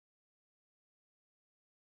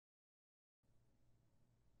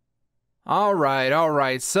All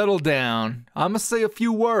right, settle down. I'ma say a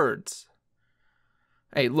few words.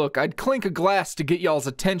 Hey, look, I'd clink a glass to get y'all's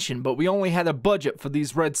attention, but we only had a budget for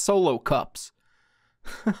these red Solo cups.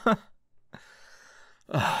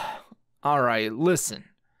 Alright, listen.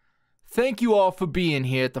 Thank you all for being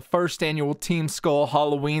here at the first annual Team Skull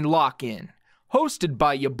Halloween Lock-In, hosted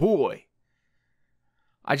by your boy.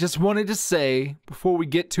 I just wanted to say, before we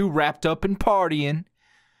get too wrapped up in partying,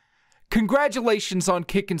 congratulations on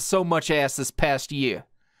kicking so much ass this past year.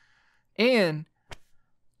 And,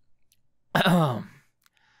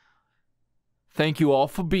 thank you all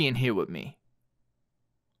for being here with me.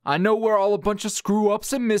 I know we're all a bunch of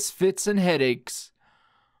screw-ups and misfits and headaches,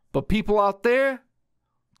 but people out there,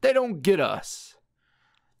 they don't get us.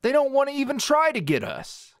 They don't want to even try to get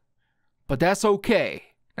us. But that's okay.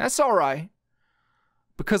 That's alright.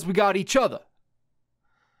 Because we got each other.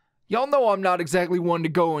 Y'all know I'm not exactly one to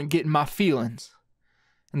go and get in my feelings.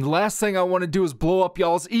 And the last thing I want to do is blow up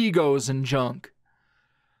y'all's egos and junk.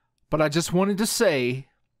 But I just wanted to say,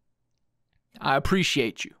 I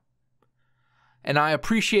appreciate you. And I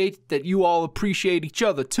appreciate that you all appreciate each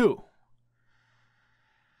other too.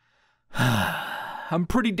 I'm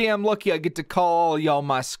pretty damn lucky I get to call all of y'all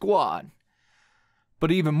my squad.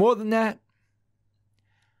 But even more than that,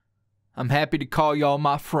 I'm happy to call y'all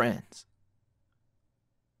my friends.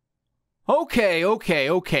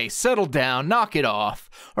 Okay, settle down, knock it off,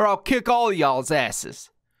 or I'll kick all of y'all's asses.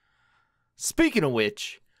 Speaking of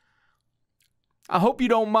which, I hope you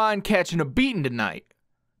don't mind catching a beating tonight,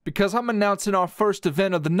 because I'm announcing our first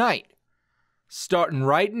event of the night, starting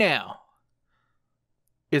right now.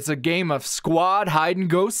 It's a game of squad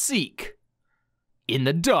hide-and-go-seek. In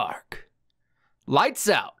the dark. Lights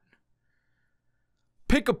out.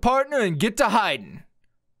 Pick a partner and get to hiding.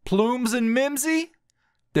 Plumes and Mimsy,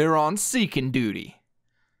 they're on seeking duty.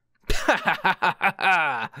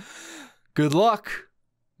 Good luck.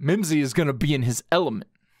 Mimsy is gonna be in his element.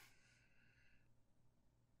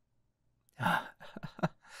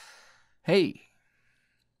 Hey,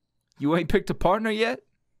 you ain't picked a partner yet?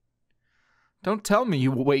 Don't tell me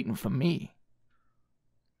you were waiting for me.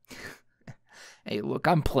 Hey, look,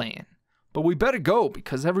 I'm playing. But we better go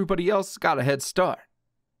because everybody else got a head start.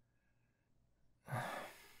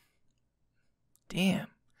 Damn.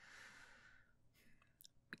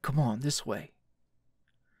 Come on, this way.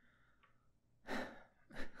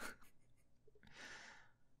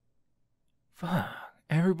 Fuck,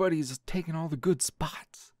 everybody's taking all the good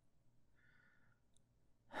spots.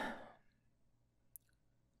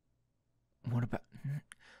 What about...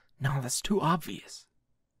 No, that's too obvious.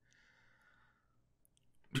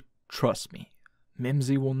 Trust me,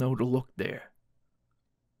 Mimsy will know to look there.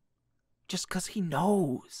 Just 'cause he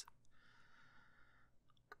knows.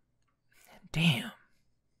 Damn.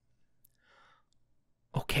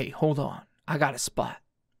 Okay, hold on. I got a spot.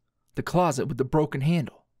 The closet with the broken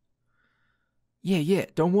handle. Yeah,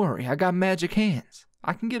 don't worry. I got magic hands.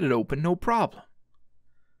 I can get it open, no problem.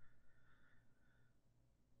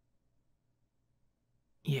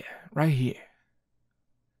 Yeah, right here.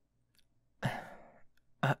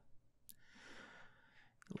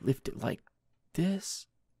 Lift it like this.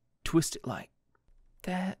 Twist it like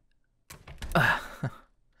that.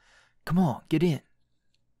 Come on, get in.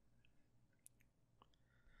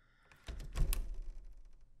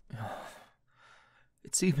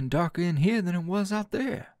 It's even darker in here than it was out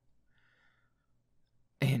there.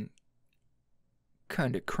 And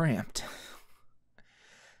kind of cramped.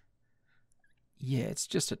 Yeah, it's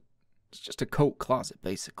just a coat closet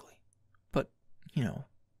basically. But, you know,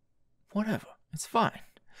 whatever. It's fine.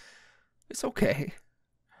 It's okay.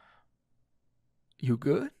 You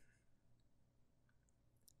good?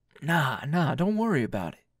 Nah, don't worry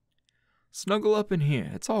about it. Snuggle up in here.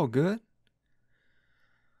 It's all good.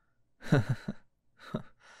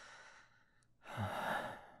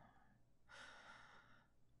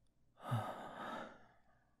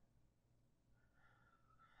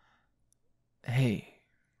 Hey,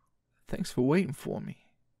 thanks for waiting for me.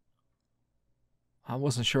 I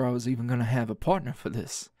wasn't sure I was even gonna have a partner for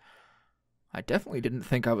this. I definitely didn't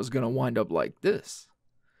think I was gonna wind up like this.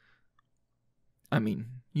 I mean,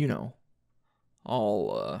 you know,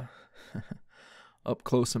 all, up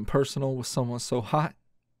close and personal with someone so hot.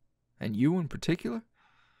 And you in particular?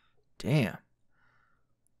 Damn.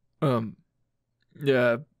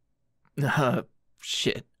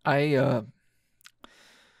 Shit.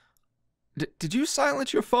 Did you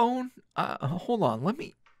silence your phone? Hold on, let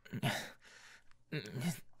me...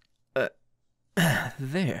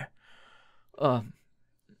 There. Oh.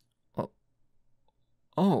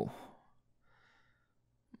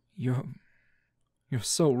 You're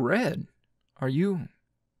so red. Are you...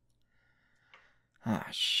 Ah,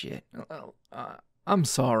 shit. I'm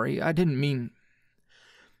sorry. I didn't mean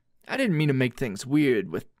to make things weird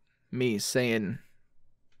with me saying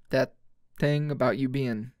that thing about you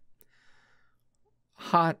being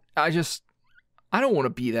hot. I don't want to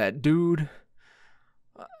be that dude.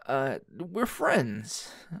 We're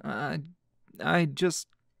friends. I just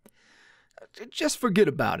forget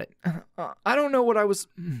about it. I don't know what I was.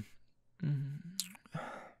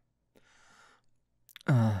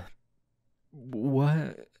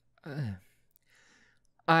 What?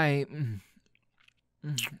 I.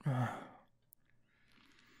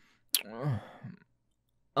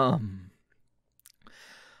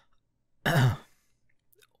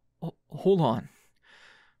 Hold on.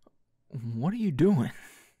 What are you doing?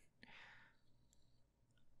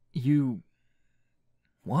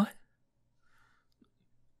 What?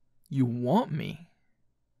 You want me?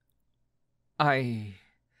 I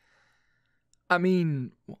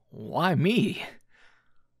mean, why me?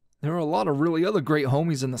 There are a lot of really other great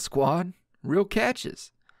homies in the squad. Real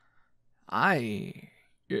catches. I'm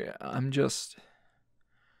just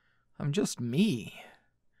me.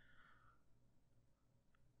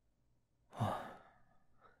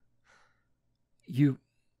 You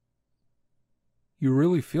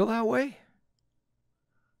really feel that way?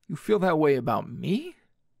 You feel that way about me?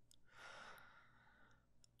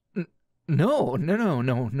 No.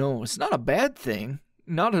 It's not a bad thing.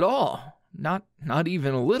 Not at all. Not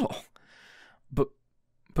even a little.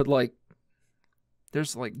 But like,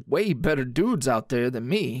 there's like way better dudes out there than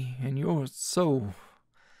me, and you're so...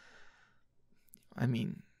 I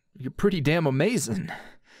mean, you're pretty damn amazing.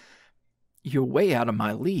 You're way out of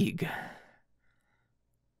my league.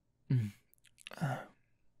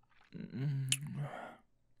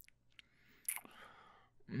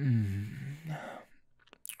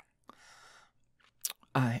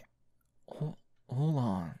 Hold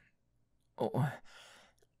on.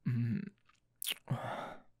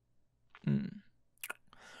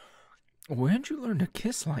 Where'd you learn to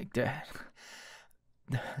kiss like that?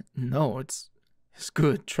 No, it's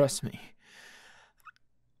good, trust me.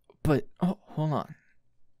 But, hold on.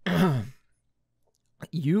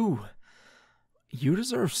 You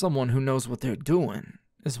deserve someone who knows what they're doing,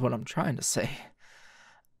 is what I'm trying to say.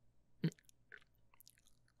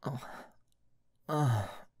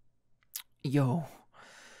 Yo,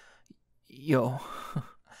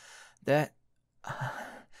 that,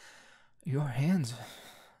 your hands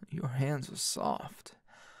are soft.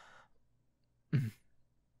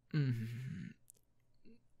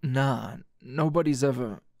 Nah, nobody's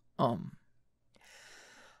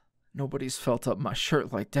felt up my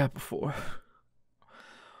shirt like that before.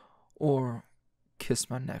 Or kissed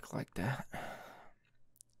my neck like that.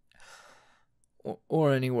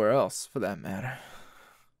 Or anywhere else, for that matter.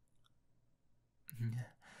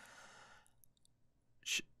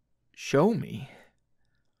 Show me?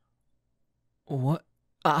 What?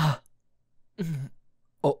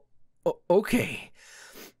 Okay.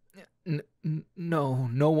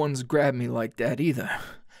 No one's grabbed me like that either.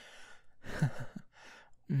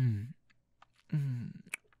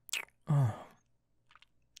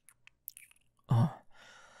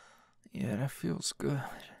 Yeah, that feels good.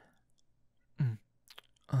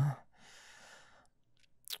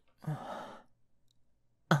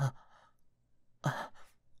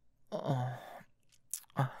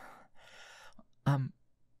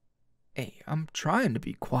 I'm trying to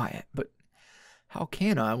be quiet, but how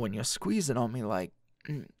can I when you're squeezing on me like...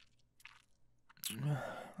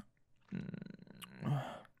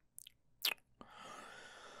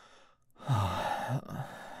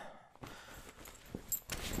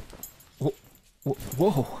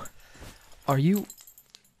 Whoa. Are you...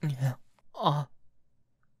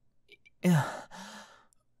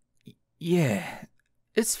 Yeah,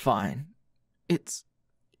 it's fine. It's...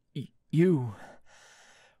 you...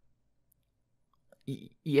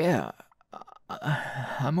 Yeah,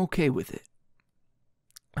 I'm okay with it.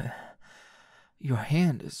 Your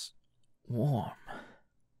hand is warm.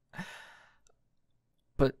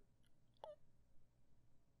 But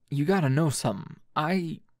you gotta know something.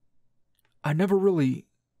 I never really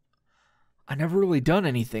done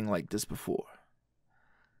anything like this before.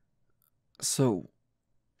 So,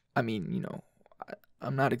 I mean,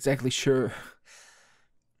 I'm not exactly sure.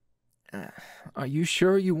 Are you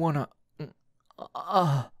sure you wanna...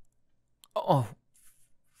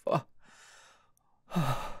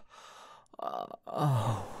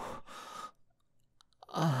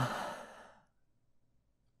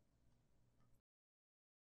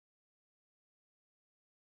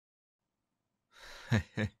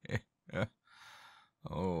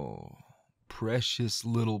 Oh, precious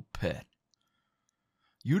little pet.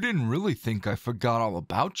 You didn't really think I forgot all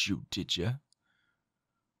about you, did you?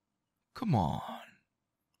 Come on.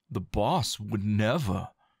 The boss would never,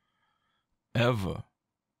 ever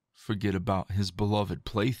forget about his beloved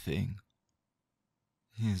plaything.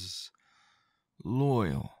 His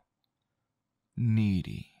loyal,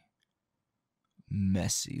 needy,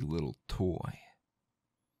 messy little toy.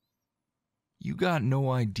 You got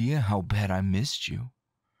no idea how bad I missed you.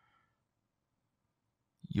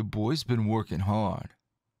 Your boy's been working hard.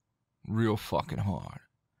 Real fucking hard.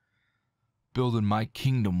 Building my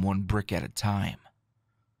kingdom one brick at a time.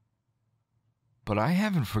 But I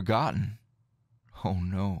haven't forgotten. Oh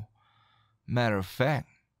no. Matter of fact,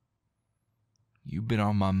 you've been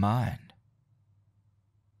on my mind.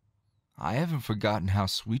 I haven't forgotten how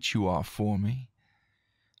sweet you are for me.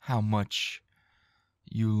 How much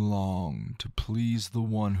you long to please the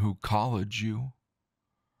one who collared you.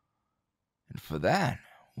 And for that,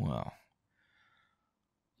 well,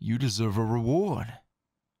 you deserve a reward,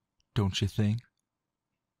 don't you think?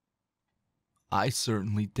 I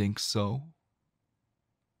certainly think so.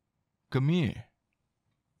 Come here.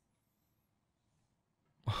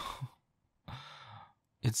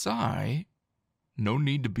 It's all right. No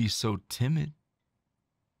need to be so timid.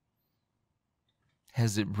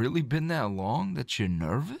 Has it really been that long that you're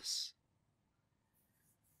nervous?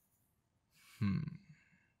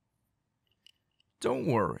 Don't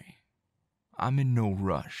worry. I'm in no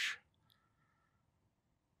rush.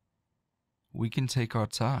 We can take our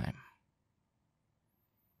time.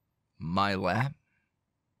 My lap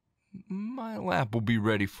will be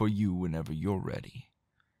ready for you whenever you're ready.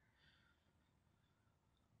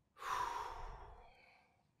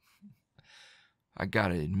 I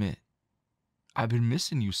gotta admit, I've been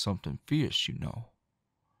missing you something fierce, you know.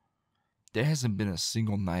 There hasn't been a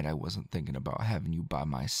single night I wasn't thinking about having you by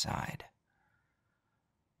my side.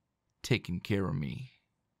 Taking care of me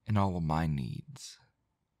and all of my needs.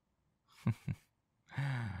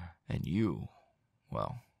 And you,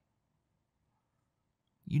 well,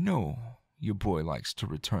 you know your boy likes to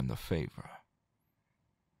return the favor.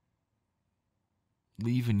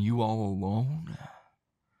 Leaving you all alone,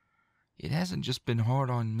 it hasn't just been hard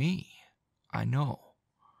on me, I know.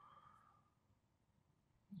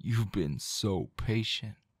 You've been so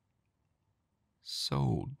patient,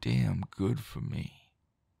 so damn good for me.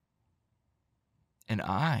 And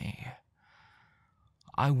I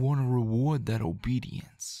want to reward that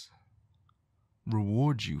obedience.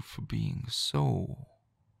 Reward you for being so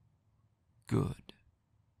good.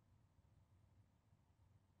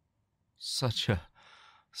 Such a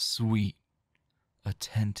sweet,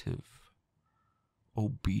 attentive,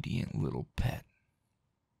 obedient little pet.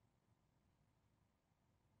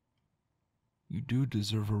 You do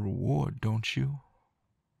deserve a reward, don't you?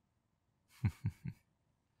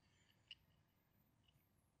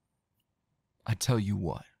 I tell you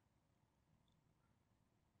what.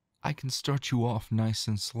 I can start you off nice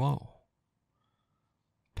and slow.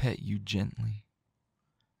 Pet you gently.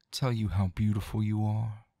 Tell you how beautiful you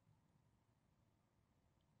are.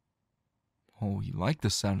 Oh, you like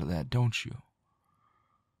the sound of that, don't you?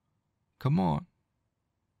 Come on.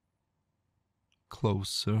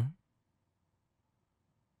 Closer.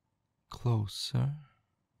 Closer.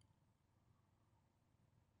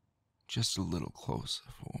 Just a little closer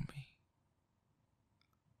for me.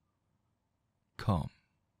 Come.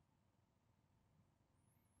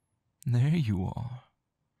 There you are.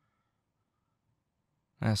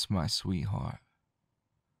 That's my sweetheart.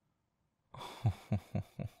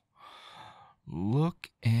 Look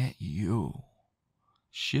at you.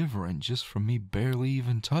 Shivering just from me barely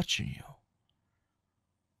even touching you.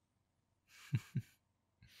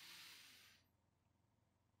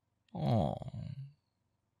 Oh,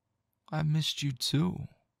 I missed you too,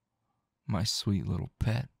 my sweet little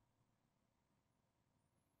pet.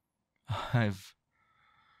 I've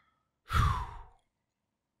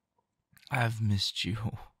missed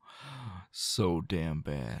you so damn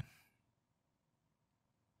bad.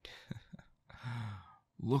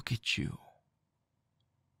 Look at you.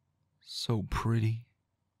 So pretty,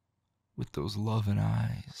 with those loving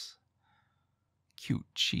eyes, cute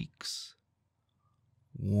cheeks,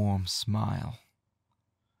 warm smile.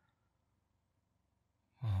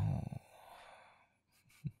 Oh.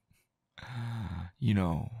 You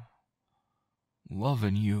know,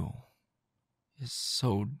 loving you is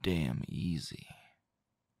so damn easy.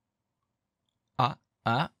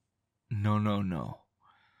 No.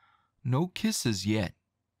 No kisses yet.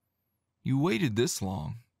 You waited this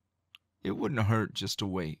long. It wouldn't hurt just to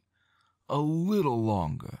wait a little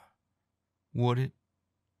longer, would it?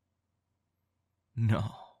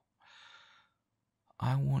 No.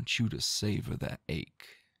 I want you to savor that ache,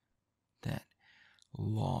 that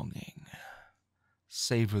longing.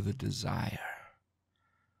 Savor the desire,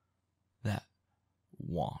 that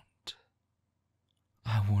want.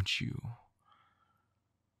 I want you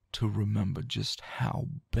to remember just how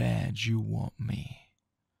bad you want me,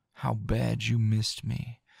 how bad you missed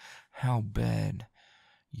me, how bad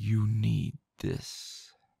you need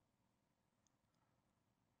this.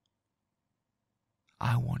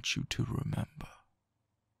 I want you to remember.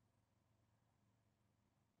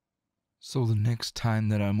 So the next time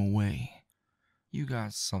that I'm away, you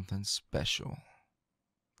got something special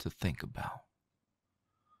to think about.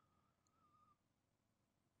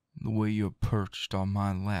 The way you're perched on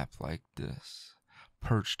my lap like this,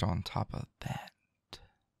 perched on top of that.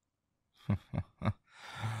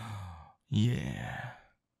 Yeah.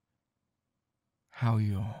 How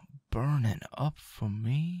you're burning up for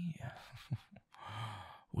me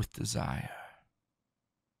with desire.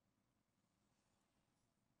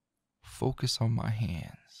 Focus on my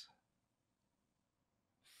hands.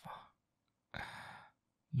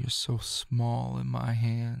 You're so small in my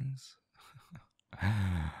hands.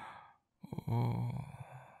 Oh,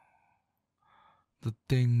 the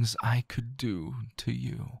things I could do to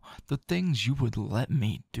you, the things you would let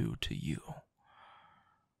me do to you.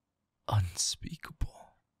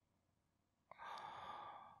 Unspeakable.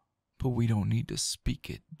 But we don't need to speak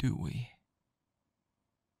it, do we?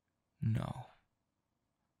 No.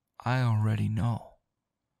 I already know.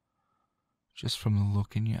 Just from the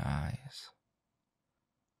look in your eyes.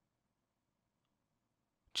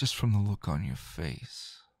 Just from the look on your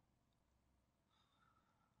face.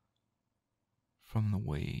 From the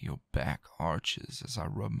way your back arches as I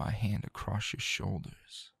rub my hand across your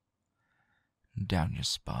shoulders and down your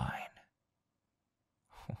spine.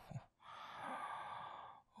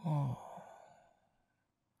 Oh.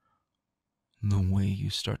 The way you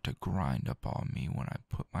start to grind up on me when I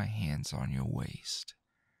put my hands on your waist.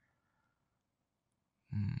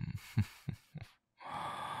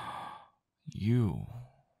 You're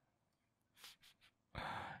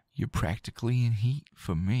practically in heat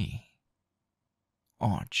for me,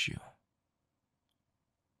 aren't you?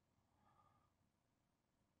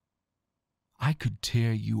 I could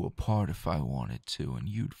tear you apart if I wanted to, and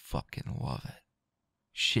you'd fucking love it.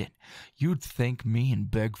 Shit, you'd thank me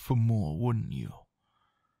and beg for more, wouldn't you?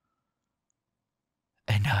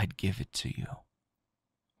 And I'd give it to you.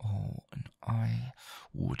 Oh, and I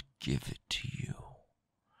would give it to you.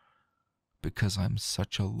 Because I'm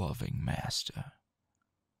such a loving master.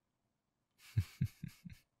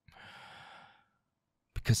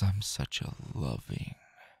 Because I'm such a loving,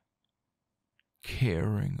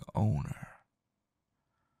 caring owner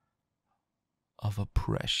of a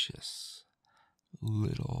precious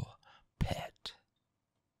little pet.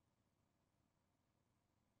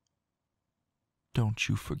 Don't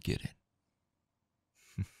you forget it.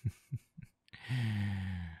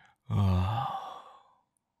 Oh,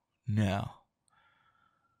 now,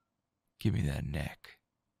 give me that neck.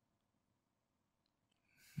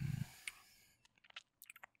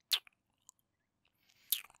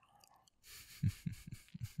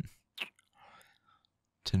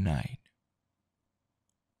 Tonight,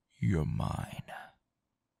 you're mine.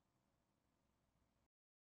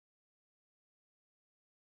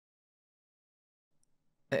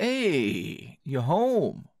 Hey, you're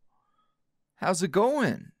home. How's it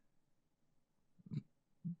going?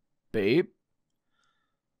 Babe?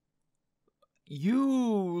 You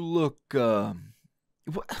look,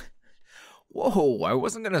 Whoa, I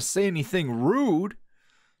wasn't gonna say anything rude.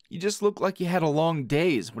 You just look like you had a long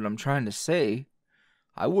day is what I'm trying to say.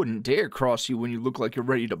 I wouldn't dare cross you when you look like you're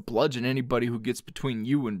ready to bludgeon anybody who gets between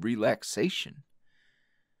you and relaxation.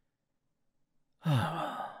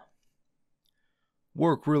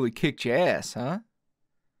 Work really kicked your ass, huh?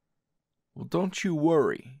 Well, don't you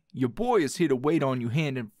worry. Your boy is here to wait on you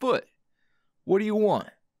hand and foot. What do you want?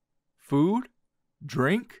 Food?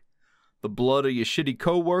 Drink? The blood of your shitty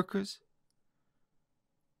co-workers?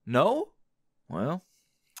 No? Well,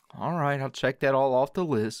 all right, I'll check that all off the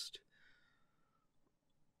list.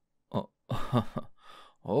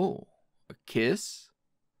 Oh, a kiss?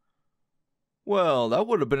 Well, that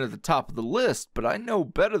would have been at the top of the list, but I know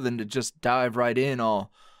better than to just dive right in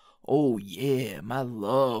all, oh yeah, my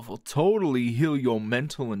love will totally heal your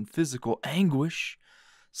mental and physical anguish.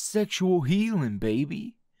 Sexual healing,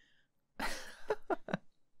 baby.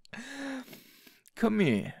 Come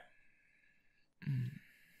here.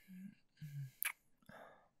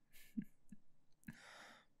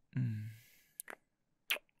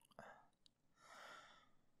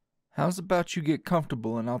 How's about you get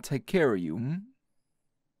comfortable and I'll take care of you,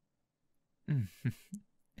 hmm?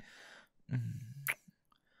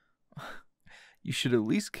 You should at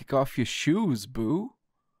least kick off your shoes, boo.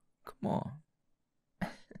 Come on.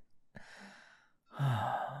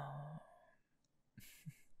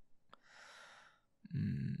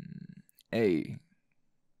 Hey,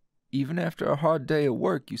 even after a hard day at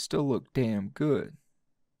work, you still look damn good.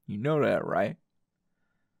 You know that, right?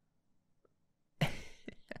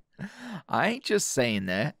 I ain't just saying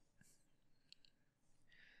that.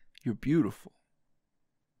 You're beautiful.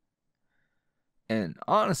 And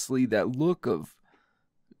honestly, that look of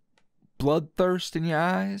bloodthirst in your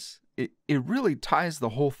eyes, it really ties the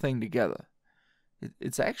whole thing together.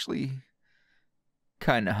 It's actually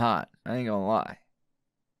kind of hot. I ain't gonna lie.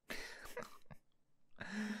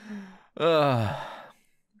 There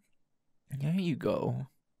you go.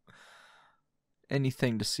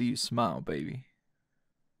 Anything to see you smile, baby.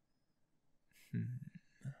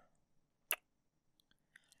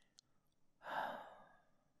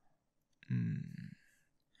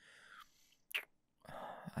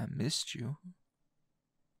 I missed you.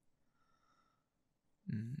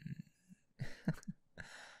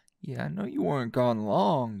 Yeah, I know you weren't gone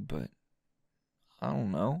long, but I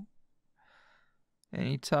don't know.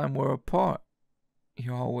 Anytime we're apart,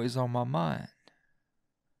 you're always on my mind.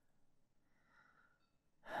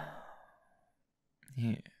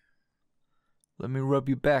 Here, let me rub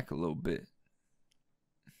you back a little bit.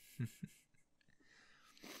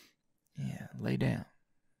 Yeah, lay down.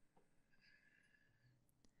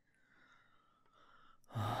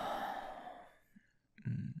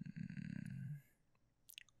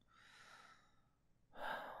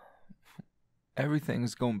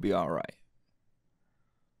 Everything's gonna be alright.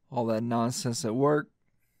 All that nonsense at work,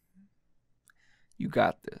 you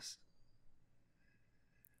got this.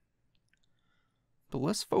 But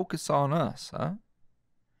let's focus on us, huh?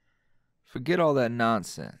 Forget all that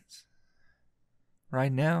nonsense.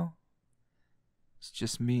 Right now, it's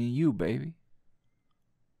just me and you, baby.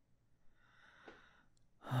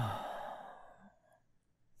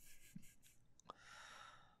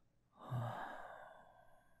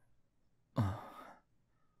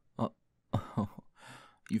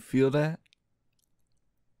 You feel that?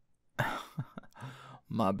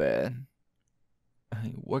 My bad.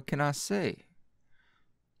 Hey, what can I say?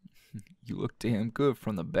 You look damn good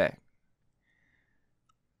from the back.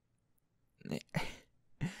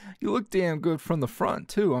 You look damn good from the front,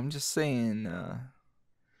 too. I'm just saying,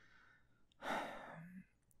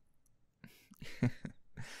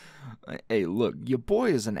 Hey, look, your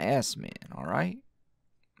boy is an ass man, alright?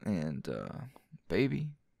 And,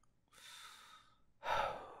 baby,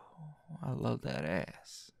 I love that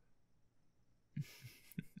ass.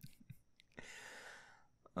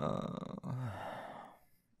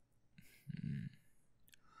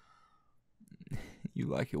 You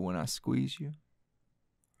like it when I squeeze you?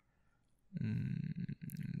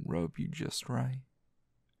 Rub you just right.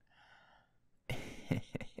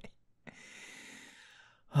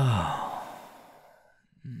 Oh.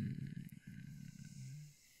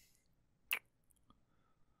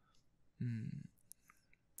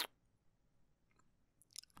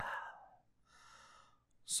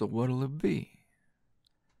 So what'll it be?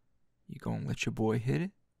 You gonna let your boy hit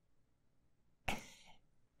it?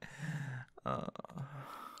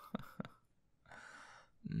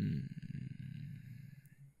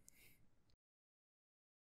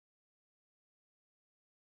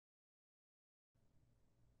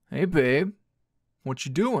 Hey, babe. What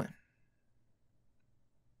you doing?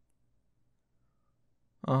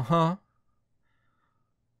 Uh-huh.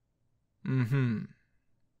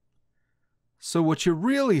 So what you're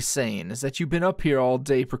really saying is that you've been up here all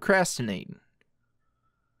day procrastinating.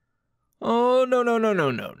 Oh,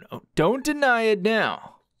 no. Don't deny it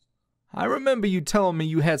now. I remember you telling me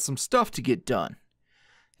you had some stuff to get done.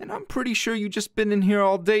 And I'm pretty sure you just been in here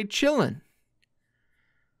all day chilling.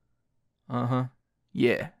 Uh-huh.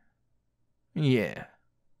 Yeah.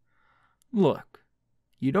 Look,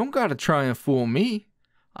 you don't gotta try and fool me.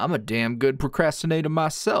 I'm a damn good procrastinator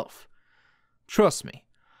myself. Trust me,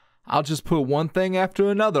 I'll just put one thing after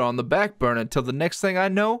another on the back burner until the next thing I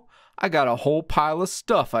know, I got a whole pile of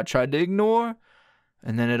stuff I tried to ignore,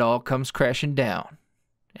 and then it all comes crashing down.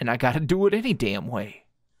 And I gotta do it any damn way.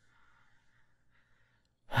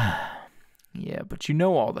 Yeah, but you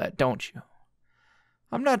know all that, don't you?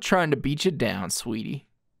 I'm not trying to beat you down, sweetie.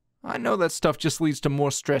 I know that stuff just leads to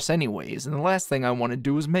more stress anyways, and the last thing I want to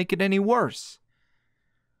do is make it any worse.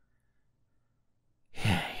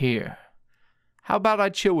 Here, how about I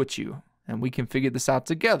chill with you, and we can figure this out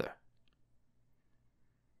together?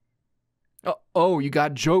 Oh, you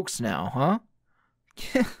got jokes now,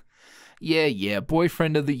 huh? Yeah,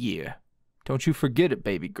 boyfriend of the year. Don't you forget it,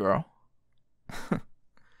 baby girl.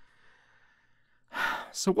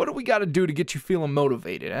 So what do we got to do to get you feeling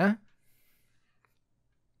motivated, huh?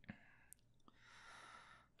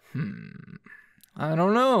 I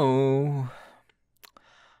don't know.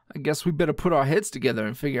 I guess we better put our heads together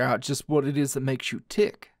and figure out just what it is that makes you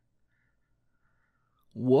tick.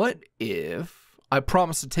 What if I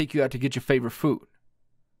promise to take you out to get your favorite food?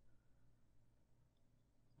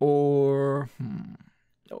 Or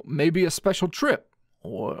maybe a special trip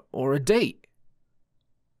or a date.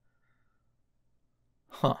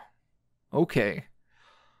 Huh. Okay.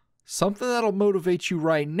 Something that'll motivate you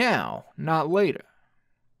right now, not later.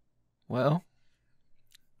 Well,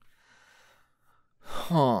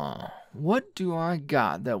 what do I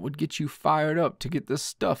got that would get you fired up to get this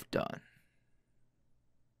stuff done?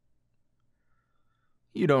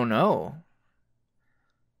 You don't know.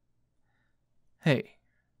 Hey,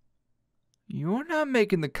 you're not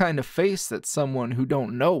making the kind of face that someone who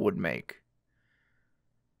don't know would make.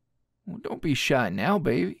 Well, don't be shy now,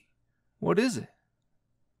 baby. What is it?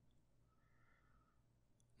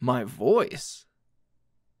 My voice?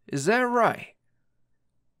 Is that right?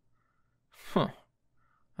 Huh.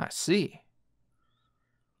 I see.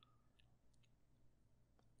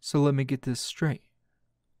 So let me get this straight.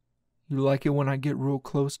 You like it when I get real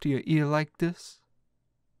close to your ear like this?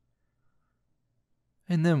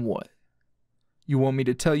 And then what? You want me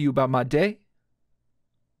to tell you about my day?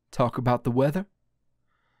 Talk about the weather?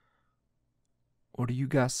 Or do you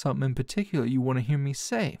got something in particular you want to hear me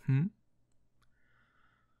say,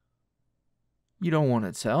 You don't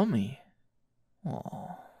want to tell me?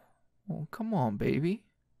 Oh, well, come on, baby.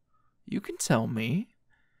 You can tell me.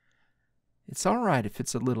 It's all right if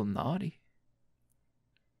it's a little naughty.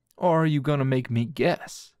 Or are you going to make me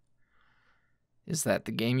guess? Is that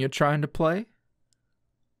the game you're trying to play?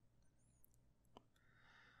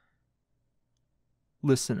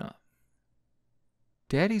 Listen up.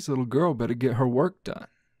 Daddy's little girl better get her work done.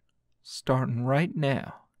 Starting right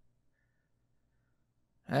now.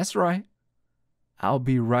 That's right. I'll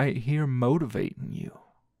be right here motivating you.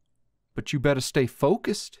 But you better stay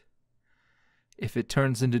focused. If it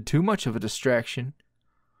turns into too much of a distraction,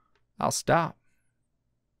 I'll stop.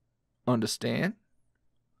 Understand?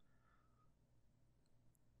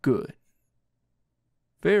 Good.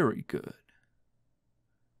 Very good.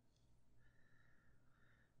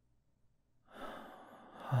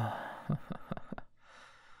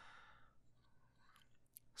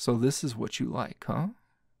 So this is what you like, huh?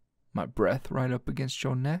 My breath right up against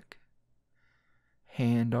your neck?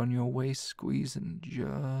 Hand on your waist squeezing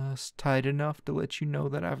just tight enough to let you know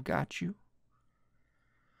that I've got you?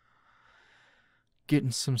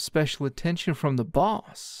 Getting some special attention from the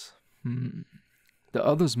boss. The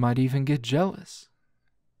others might even get jealous.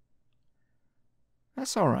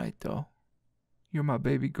 That's all right, though. You're my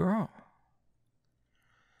baby girl.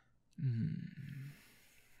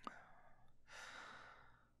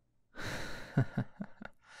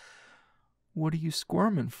 What are you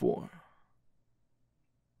squirming for?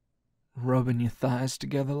 Rubbing your thighs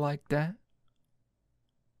together like that?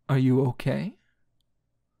 Are you okay?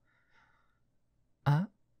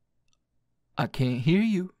 I can't hear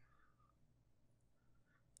you.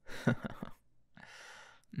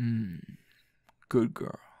 Good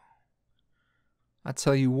girl. I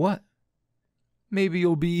tell you what, maybe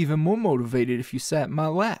you'll be even more motivated if you sat in my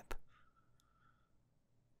lap.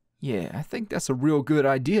 Yeah, I think that's a real good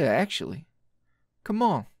idea, actually. Come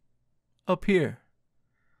on, up here.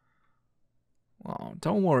 Oh,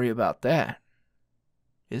 don't worry about that.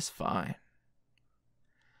 It's fine.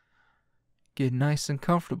 Get nice and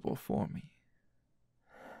comfortable for me.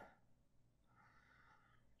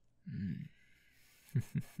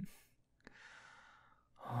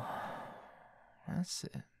 That's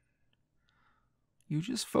it. You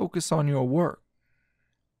just focus on your work.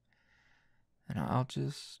 And I'll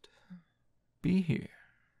just be here.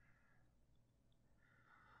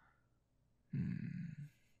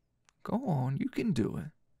 Go on, you can do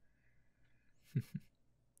it.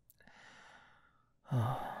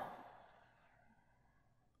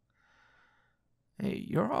 Hey,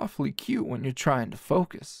 you're awfully cute when you're trying to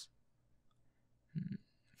focus.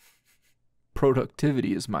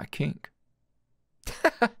 Productivity is my kink.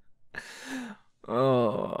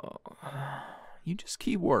 Oh, you just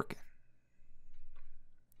keep working.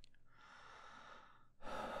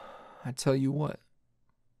 I tell you what,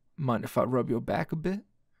 mind if I rub your back a bit?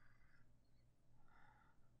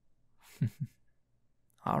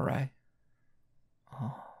 All right.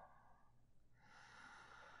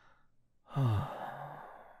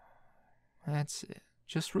 That's it.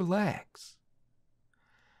 Just relax.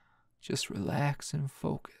 Just relax and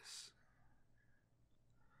focus.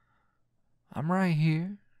 I'm right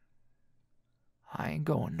here. I ain't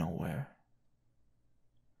going nowhere.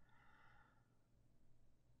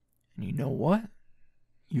 And you know what?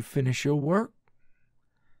 You finish your work,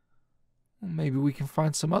 well, maybe we can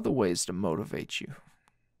find some other ways to motivate you.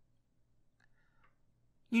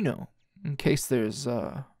 You know, in case there's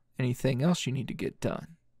anything else you need to get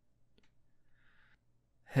done.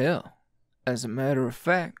 Hell, as a matter of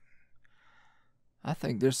fact, I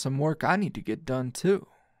think there's some work I need to get done too.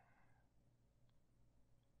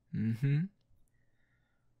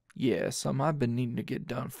 Yeah, some I've been needing to get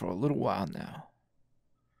done for a little while now.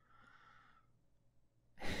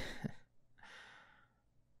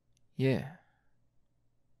 Yeah,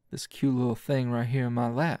 this cute little thing right here in my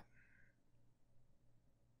lap.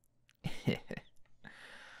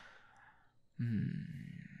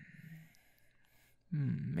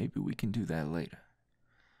 Maybe we can do that later.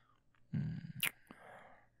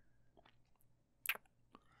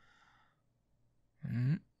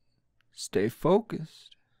 Stay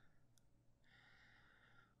focused.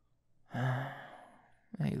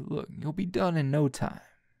 Hey, look, you'll be done in no time.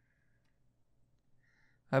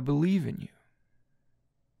 I believe in you.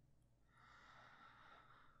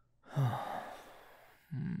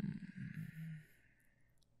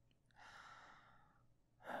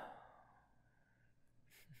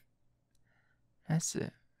 That's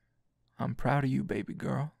it. I'm proud of you, baby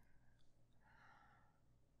girl.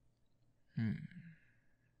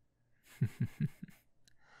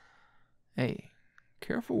 Hey,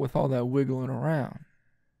 careful with all that wiggling around.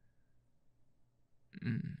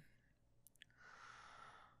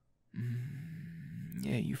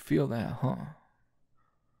 Yeah, you feel that, huh?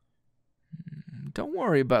 Don't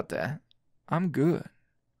worry about that. I'm good.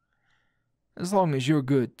 As long as you're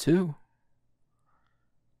good, too.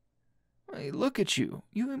 Hey, look at you.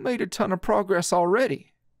 You made a ton of progress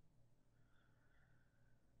already.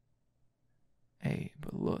 Hey,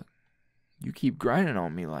 but look. You keep grinding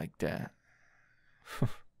on me like that.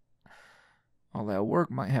 All that work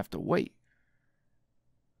might have to wait.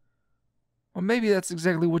 Or maybe that's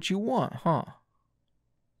exactly what you want, huh?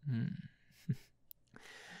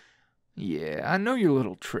 Yeah, I know your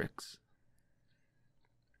little tricks.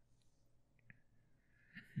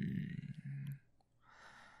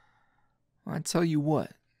 I tell you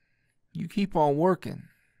what, you keep on working,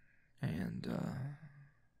 and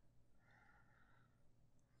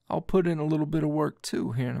I'll put in a little bit of work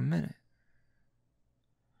too here in a minute.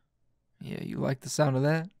 Yeah, you like the sound of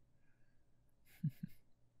that?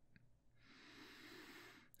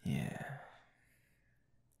 Yeah.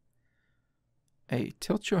 Hey,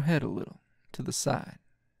 tilt your head a little to the side.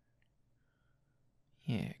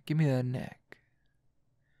 Yeah, give me that neck.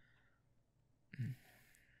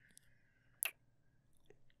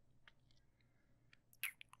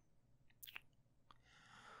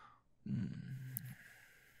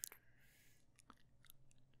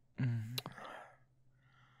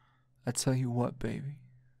 I tell you what, baby.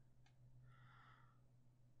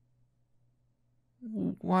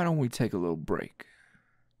 Why don't we take a little break?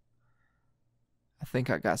 I think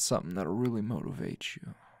I got something that'll really motivate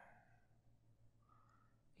you.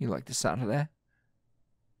 You like the sound of that?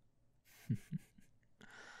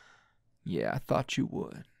 Yeah, I thought you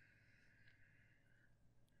would.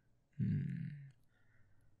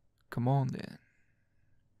 Come on then.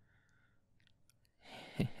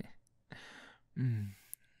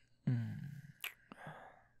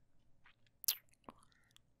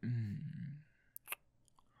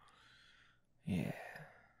 Yeah.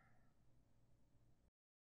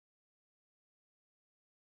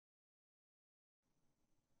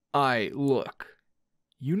 Look.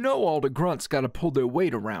 You know all the grunts gotta pull their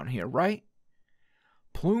weight around here, right?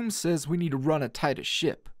 Plume says we need to run a tighter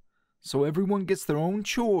ship, so everyone gets their own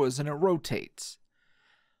chores and it rotates.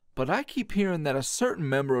 But I keep hearing that a certain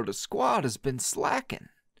member of the squad has been slacking.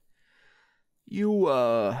 You,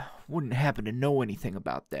 wouldn't happen to know anything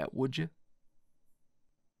about that, would you?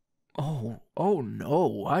 Oh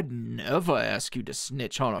no, I'd never ask you to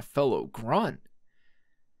snitch on a fellow grunt.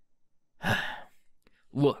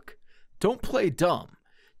 Look, don't play dumb.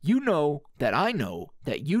 You know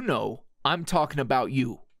that you know I'm talking about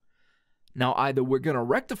you. Now either we're gonna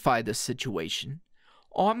rectify this situation,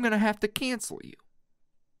 or I'm gonna have to cancel you.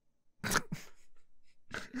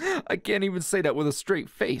 I can't even say that with a straight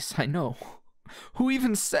face, I know. Who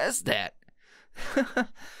even says that?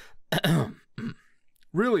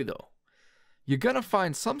 Really though, you're gonna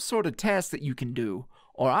find some sort of task that you can do,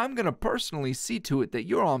 or I'm gonna personally see to it that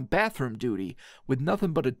you're on bathroom duty with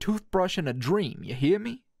nothing but a toothbrush and a dream, you hear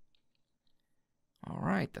me?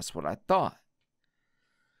 Alright, that's what I thought.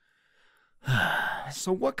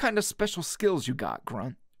 So what kind of special skills you got,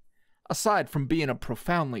 Grunt? aside from being a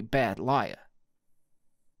profoundly bad liar.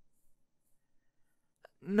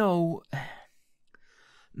 No,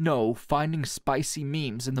 finding spicy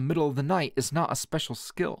memes in the middle of the night is not a special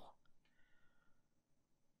skill.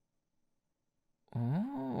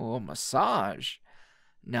 Oh, a massage.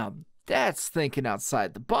 Now that's thinking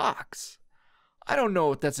outside the box. I don't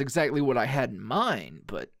know if that's exactly what I had in mind,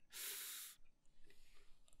 but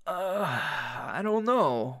I don't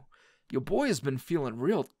know. Your boy has been feeling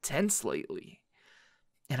real tense lately.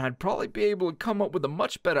 And I'd probably be able to come up with a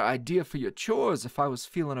much better idea for your chores if I was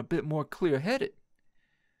feeling a bit more clear-headed.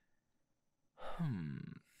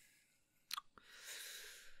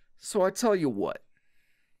 So I tell you what.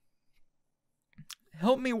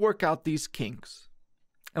 Help me work out these kinks,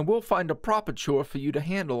 and we'll find a proper chore for you to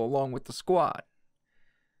handle along with the squad.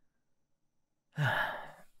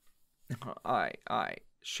 Alright.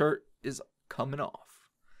 Shirt is coming off.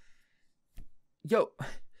 Yo,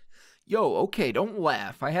 okay, don't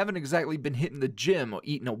laugh. I haven't exactly been hitting the gym or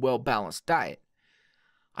eating a well-balanced diet.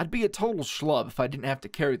 I'd be a total schlub if I didn't have to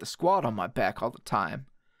carry the squad on my back all the time.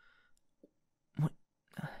 What?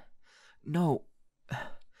 No,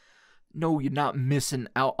 you're not missing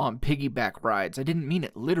out on piggyback rides. I didn't mean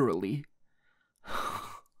it literally.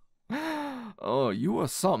 Oh, you are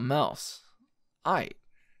something else. Aight.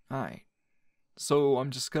 So I'm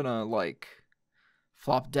just gonna,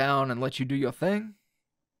 flop down and let you do your thing?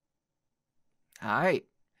 Aight.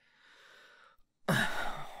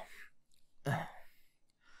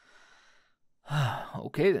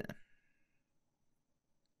 Okay then.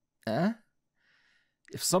 Huh?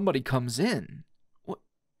 If somebody comes in,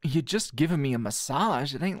 you're just giving me a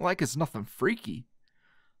massage. It ain't like it's nothing freaky.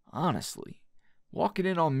 Honestly, walking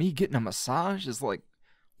in on me getting a massage is like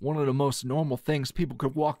one of the most normal things people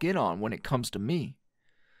could walk in on when it comes to me.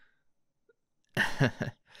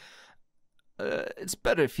 It's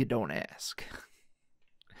better if you don't ask.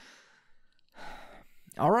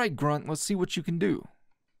 Alright, Grunt, let's see what you can do.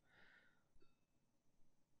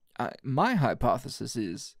 My hypothesis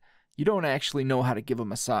is you don't actually know how to give a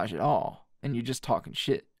massage at all, and you're just talking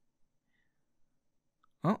shit.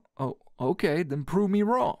 Oh, okay, then prove me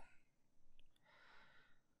wrong.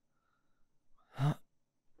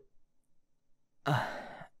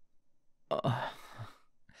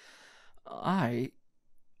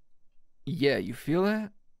 Yeah, you feel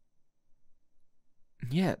that?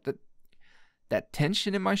 Yeah, that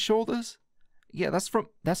tension in my shoulders? Yeah, that's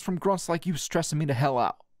from grunts like you stressing me the hell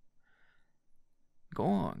out. Go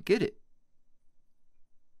on, get it.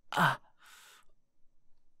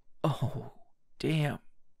 Oh, damn.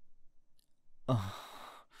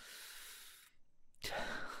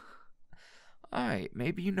 Alright,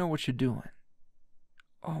 maybe you know what you're doing.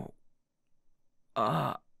 Oh,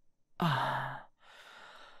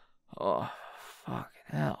 fucking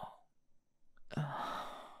hell.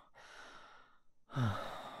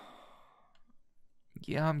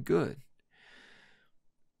 Yeah, I'm good.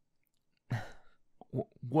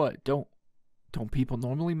 What? Don't people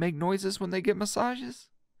normally make noises when they get massages?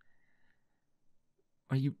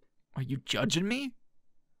 Are you judging me?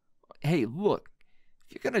 Hey, look.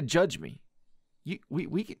 If you're gonna judge me, you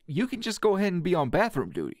can just go ahead and be on bathroom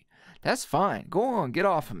duty. That's fine. Go on, get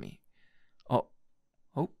off of me. Oh.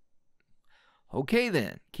 Okay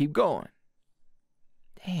then. Keep going.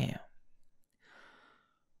 Damn.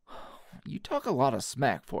 You talk a lot of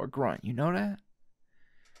smack for a grunt, you know that?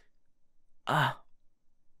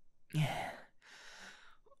 Yeah.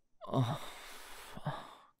 Oh, fuck.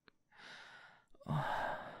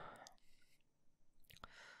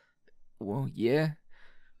 Well, yeah.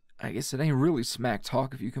 I guess it ain't really smack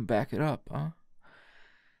talk if you can back it up, huh?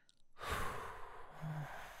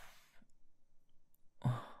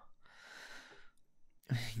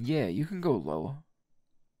 Yeah, you can go lower.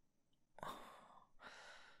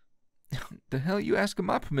 The hell you asking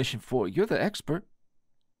my permission for? You're the expert.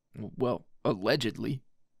 Well, allegedly.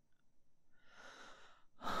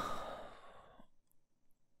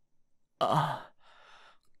 Oh,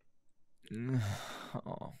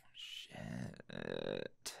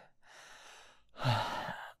 shit.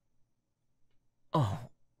 Oh,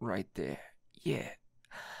 right there. Yeah.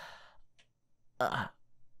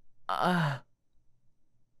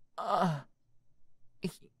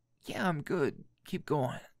 Yeah, I'm good. Keep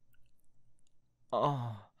going.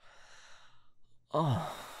 Oh.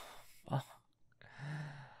 Fuck.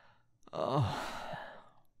 Oh.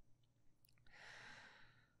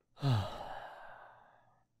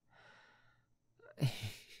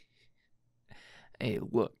 Hey,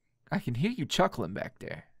 look. I can hear you chuckling back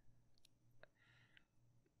there.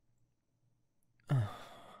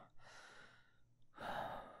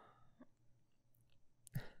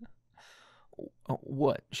 Oh,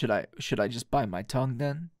 what? Should I just bite my tongue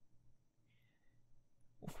then?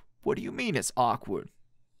 What do you mean it's awkward?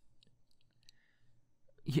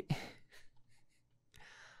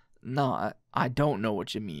 No, I don't know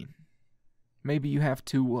what you mean. Maybe you have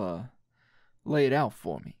to, lay it out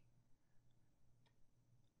for me.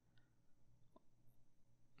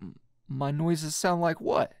 My noises sound like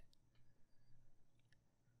what?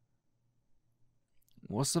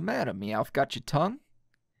 What's the matter? Meowth got your tongue?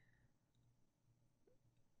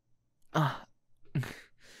 Ah.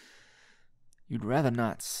 You'd rather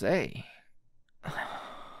not say. Oh,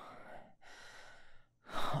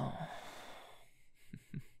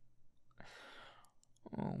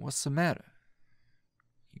 what's the matter?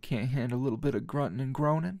 You can't handle a little bit of grunting and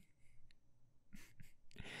groaning?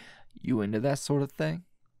 You into that sort of thing?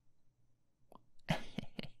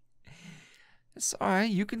 It's alright,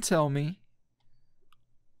 you can tell me.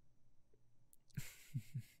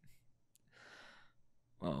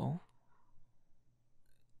 Oh.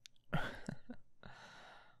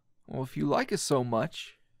 Well, if you like it so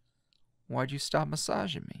much, why'd you stop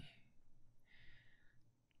massaging me?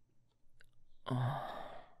 Oh.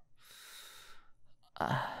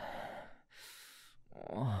 Oh.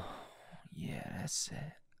 Yeah, that's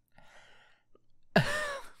it.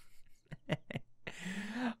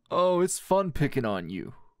 Oh, it's fun picking on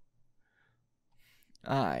you.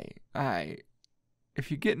 If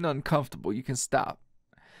you're getting uncomfortable, you can stop.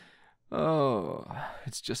 Oh,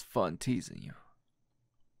 it's just fun teasing you.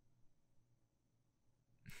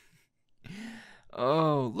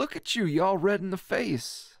 Oh, look at you, y'all red in the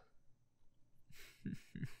face.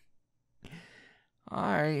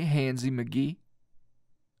 Alright, Hansy McGee.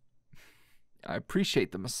 I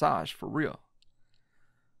appreciate the massage, for real.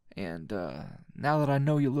 And, now that I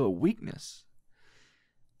know your little weakness,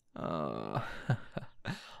 I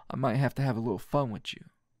might have to have a little fun with you.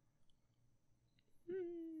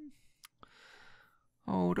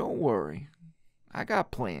 Oh, don't worry. I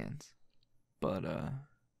got plans. But,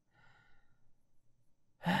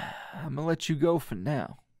 I'm gonna let you go for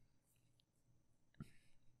now.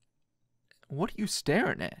 What are you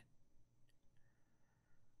staring at?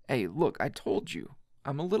 Hey, look, I told you.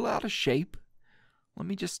 I'm a little out of shape. Let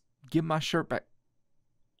me just give my shirt back.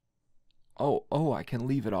 Oh, I can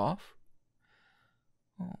leave it off?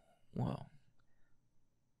 Oh, well.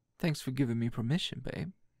 Thanks for giving me permission,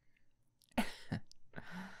 babe.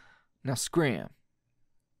 Now, Scram.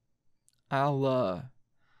 I'll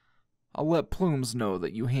let Plumes know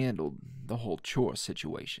that you handled the whole chore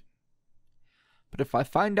situation. But if I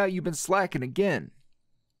find out you've been slacking again,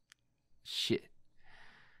 shit,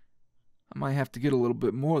 I might have to get a little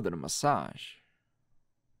bit more than a massage.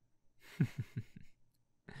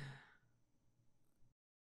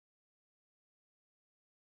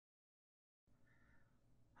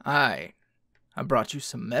 Alright, I brought you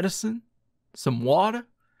some medicine, some water,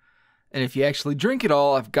 and if you actually drink it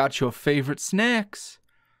all, I've got your favorite snacks,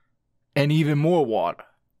 and even more water.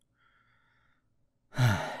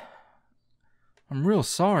 I'm real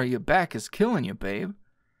sorry your back is killing you, babe.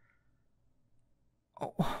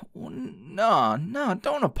 Oh, no,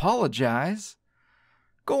 don't apologize.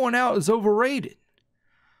 Going out is overrated.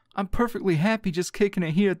 I'm perfectly happy just kicking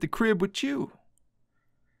it here at the crib with you.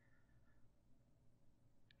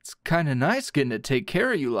 It's kinda nice getting to take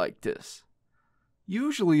care of you like this.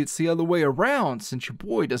 Usually it's the other way around since your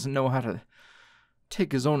boy doesn't know how to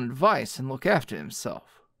take his own advice and look after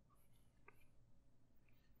himself.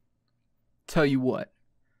 Tell you what,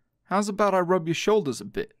 how's about I rub your shoulders a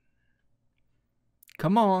bit?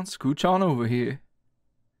 Come on, scooch on over here.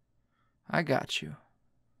 I got you.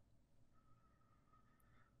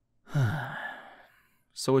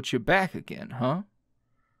 So it's your back again, huh?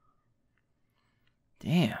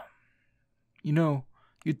 Damn. You know,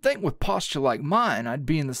 you'd think with posture like mine I'd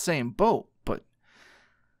be in the same boat, but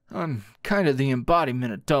I'm kind of the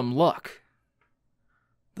embodiment of dumb luck.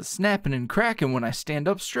 The snapping and cracking when I stand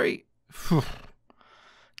up straight,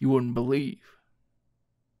 you wouldn't believe.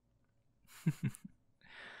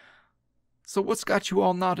 So what's got you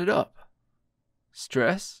all knotted up?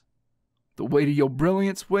 Stress? The weight of your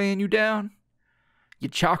brilliance weighing you down? Your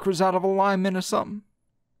chakras out of alignment or something?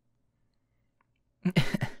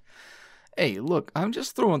 Hey, look, I'm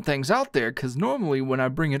just throwing things out there because normally when I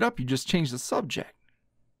bring it up, you just change the subject.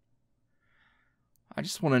 I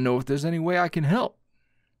just want to know if there's any way I can help.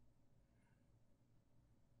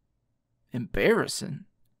 Embarrassing?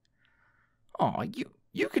 Aw,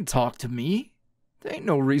 you can talk to me. There ain't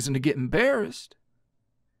no reason to get embarrassed.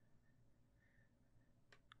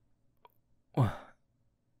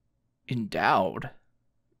 Endowed?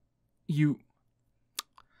 You...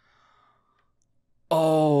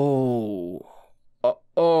 Oh,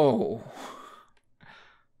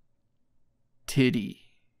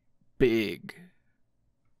 titty. Big.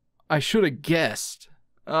 I should have guessed.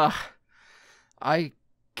 I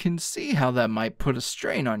can see how that might put a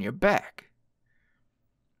strain on your back.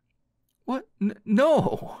 What?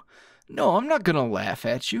 No. No, I'm not gonna laugh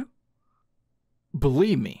at you.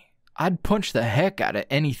 Believe me, I'd punch the heck out of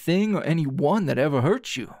anything or anyone that ever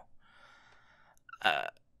hurt you.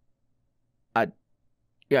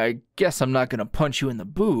 I guess I'm not gonna punch you in the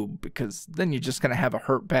boob, because then you're just gonna have a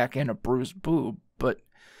hurt back and a bruised boob, but...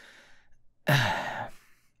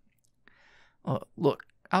 look,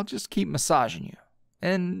 I'll just keep massaging you,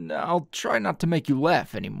 and I'll try not to make you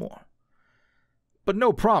laugh anymore. But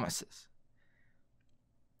no promises.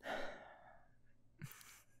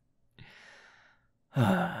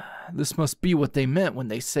 This must be what they meant when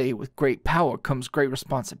they say with great power comes great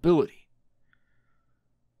responsibility.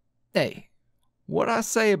 Hey, what'd I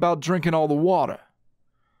say about drinking all the water?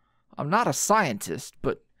 I'm not a scientist,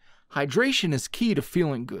 but hydration is key to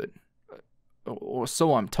feeling good. Or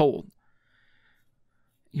so I'm told.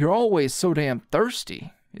 You're always so damn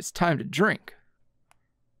thirsty. It's time to drink.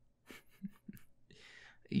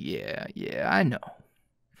 Yeah, I know.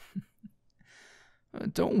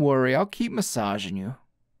 Don't worry, I'll keep massaging you.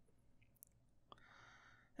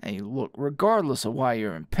 Hey, look, regardless of why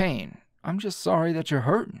you're in pain, I'm just sorry that you're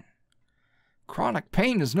hurting. Chronic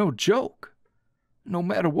pain is no joke, no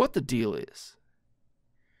matter what the deal is.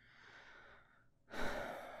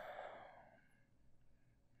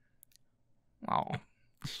 Oh,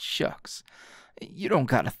 shucks. You don't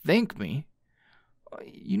gotta thank me.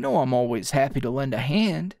 You know I'm always happy to lend a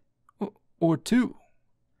hand. Or two.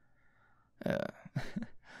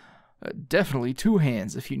 Definitely 2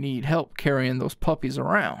 hands if you need help carrying those puppies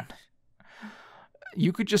around.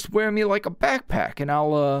 You could just wear me like a backpack and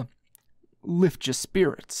I'll, lift your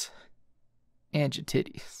spirits. And your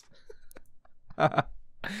titties.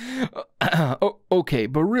 Okay,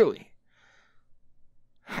 but really.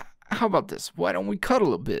 How about this? Why don't we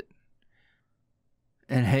cuddle a bit?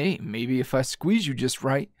 And hey, maybe if I squeeze you just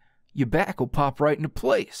right, your back will pop right into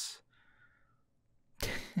place.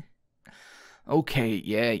 Okay,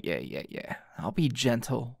 yeah. I'll be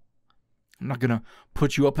gentle. I'm not gonna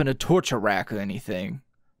put you up in a torture rack or anything.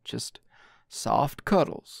 Just soft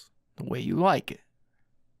cuddles, the way you like it.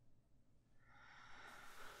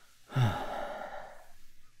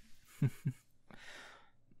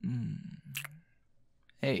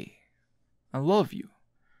 Hey, I love you.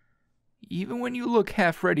 Even when you look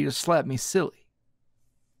half ready to slap me silly.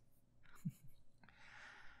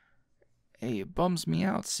 Hey, it bums me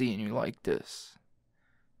out seeing you like this.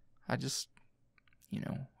 I just,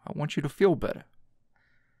 I want you to feel better.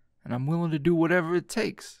 And I'm willing to do whatever it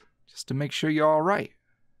takes just to make sure you're all right.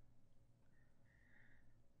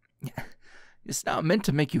 It's not meant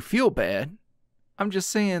to make you feel bad. I'm just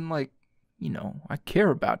saying, I care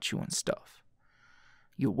about you and stuff.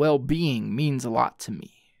 Your well-being means a lot to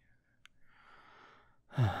me.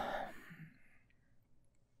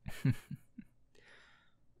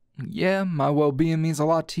 Yeah, my well-being means a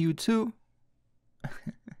lot to you too.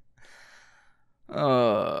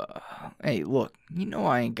 Hey, look,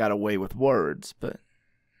 I ain't got away with words, but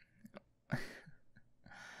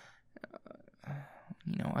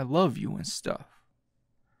I love you and stuff.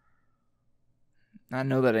 I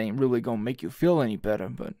know that ain't really gonna make you feel any better,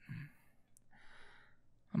 but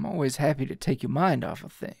I'm always happy to take your mind off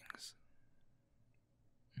of things.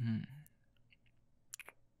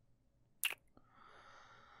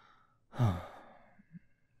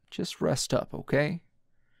 Just rest up, okay?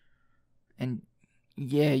 And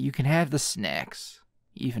yeah, you can have the snacks,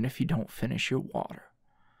 even if you don't finish your water.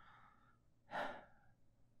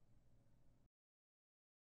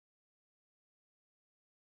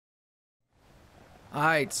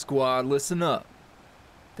 Alright, squad, listen up.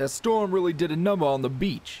 That storm really did a number on the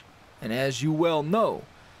beach, and as you well know,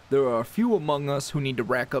 there are a few among us who need to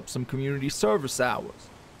rack up some community service hours.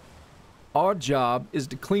 Our job is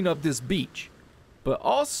to clean up this beach, but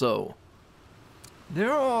also,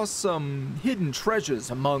 there are some hidden treasures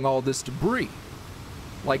among all this debris.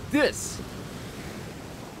 Like this.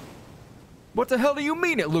 What the hell do you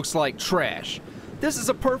mean it looks like trash? This is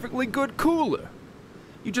a perfectly good cooler.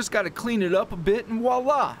 You just gotta clean it up a bit and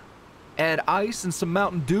voila. Add ice and some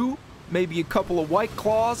Mountain Dew, maybe a couple of White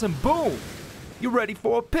Claws, and boom! You're ready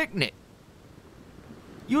for a picnic.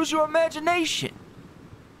 Use your imagination.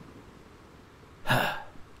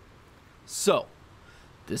 So,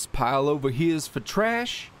 this pile over here is for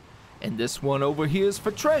trash, and this one over here is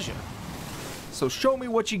for treasure. So show me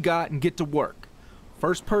what you got and get to work.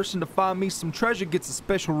 First person to find me some treasure gets a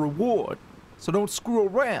special reward, so don't screw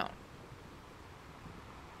around.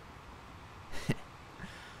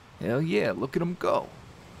 Hell yeah, look at him go.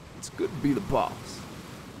 It's good to be the boss.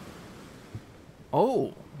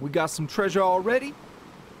 Oh, we got some treasure already?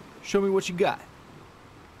 Show me what you got.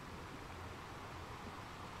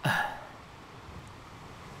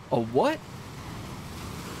 A what?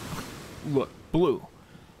 Look, Blue.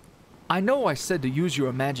 I know I said to use your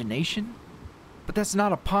imagination, but that's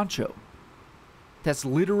not a poncho. That's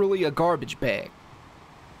literally a garbage bag.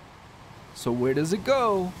 So where does it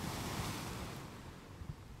go?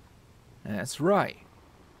 That's right.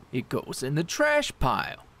 It goes in the trash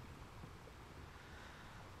pile.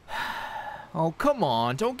 Oh, come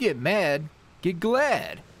on, don't get mad. Get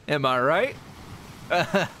glad. Am I right?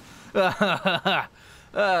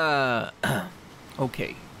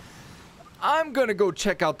 Okay. I'm gonna go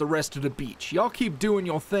check out the rest of the beach. Y'all keep doing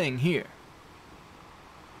your thing here.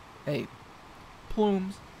 Hey,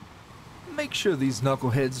 Plumes, make sure these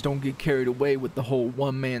knuckleheads don't get carried away with the whole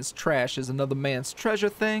one man's trash is another man's treasure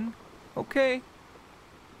thing, okay?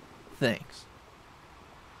 Thanks.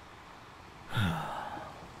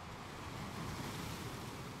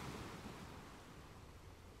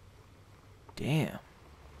 Damn,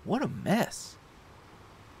 what a mess.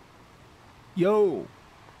 Yo,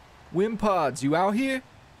 Wimpods, you out here?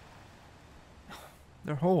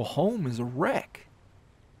 Their whole home is a wreck.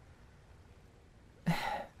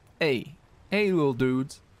 Hey, little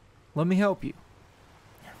dudes, let me help you.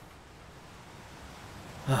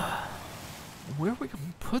 Where are we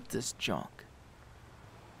gonna put this junk?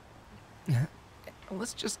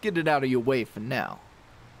 Let's just get it out of your way for now.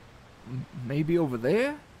 Maybe over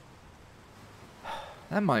there?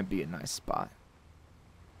 That might be a nice spot.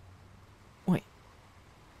 Wait.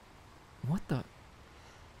 What the?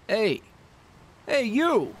 Hey,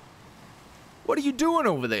 you! What are you doing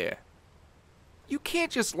over there? You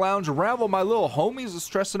can't just lounge around while my little homies are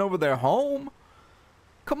stressing over their home.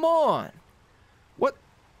 Come on. What?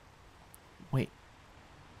 Wait.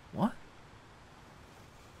 What?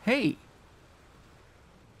 Hey.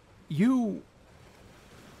 You...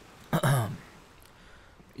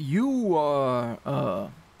 you are,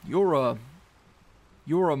 you're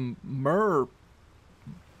a mer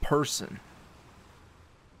person.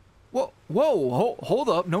 Whoa, hold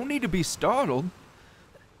up. No need to be startled.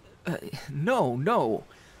 No.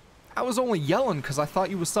 I was only yelling because I thought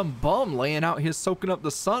you was some bum laying out here soaking up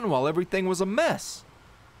the sun while everything was a mess.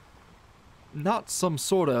 Not some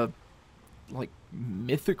sort of, like,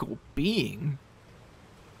 mythical being.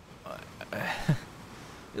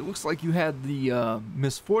 It looks like you had the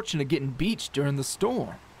misfortune of getting beached during the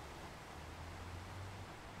storm.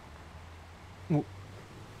 Well,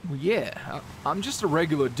 yeah, I'm just a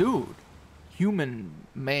regular dude. Human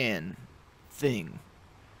man thing.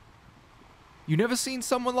 You never seen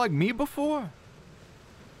someone like me before?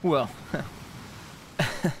 Well,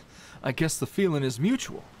 I guess the feeling is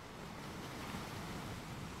mutual.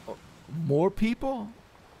 More people?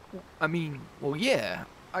 I mean, well, yeah.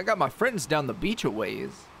 I got my friends down the beach a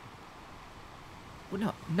ways.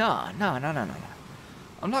 Well, nah.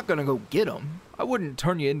 I'm not gonna go get them. I wouldn't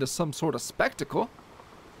turn you into some sort of spectacle.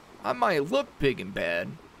 I might look big and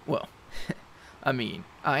bad. Well, I mean,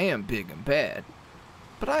 I am big and bad.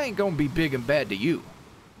 But I ain't gonna be big and bad to you.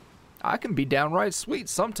 I can be downright sweet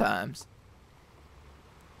sometimes.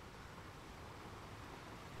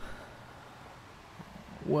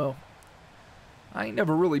 Well, I ain't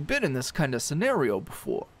never really been in this kind of scenario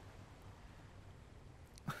before.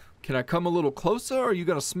 Can I come a little closer, or are you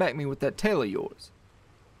gonna smack me with that tail of yours?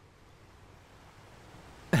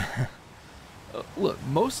 Look,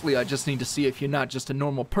 mostly I just need to see if you're not just a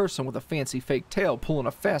normal person with a fancy fake tail pulling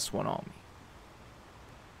a fast one on me.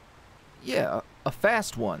 Yeah, a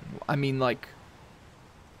fast one. I mean, like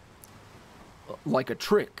a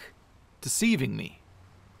trick, deceiving me.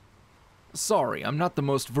 Sorry, I'm not the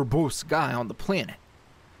most verbose guy on the planet.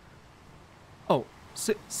 Oh,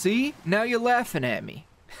 see? Now you're laughing at me.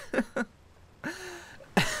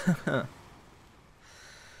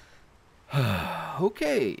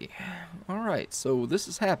 Okay. Alright, so this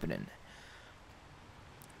is happening.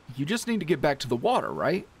 You just need to get back to the water,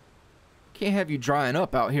 right? Can't have you drying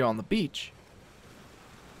up out here on the beach.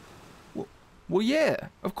 Well, yeah,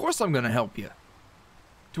 of course I'm gonna help you.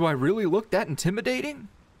 Do I really look that intimidating?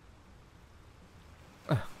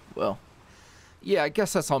 Well, yeah, I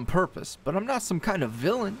guess that's on purpose, but I'm not some kind of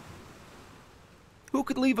villain. Who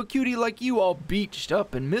could leave a cutie like you all beached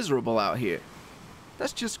up and miserable out here?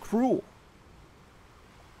 That's just cruel.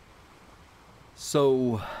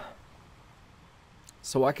 So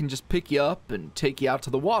I can just pick you up and take you out to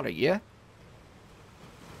the water, yeah?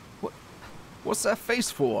 What's that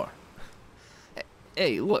face for?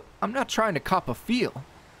 Hey, look, I'm not trying to cop a feel.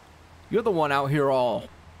 You're the one out here all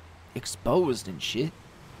exposed and shit.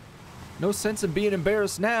 No sense in being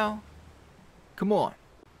embarrassed now. Come on.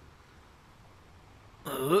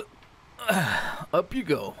 Up you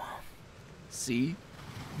go. See?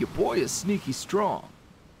 Your boy is sneaky strong.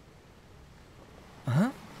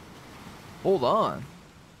 Huh? Hold on.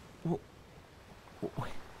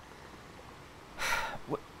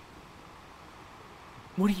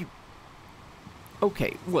 What are you...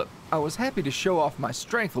 Okay, look, I was happy to show off my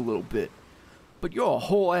strength a little bit, but you're a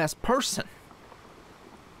whole-ass person.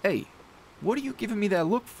 Hey, what are you giving me that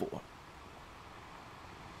look for?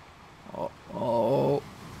 Oh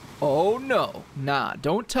no. Nah,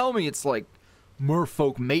 don't tell me it's like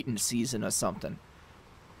merfolk mating season or something.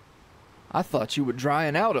 I thought you were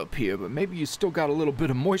drying out up here, but maybe you still got a little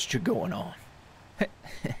bit of moisture going on.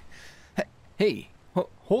 Hey,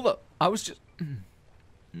 hold up. I was just...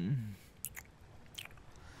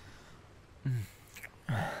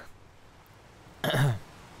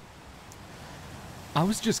 I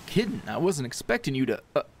was just kidding. I wasn't expecting you to...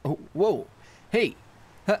 whoa. Hey.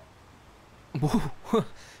 Whoa.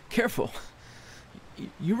 Careful.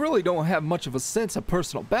 You really don't have much of a sense of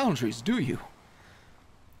personal boundaries, do you?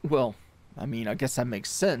 Well, I mean, I guess that makes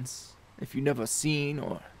sense. If you've never seen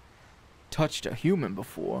or touched a human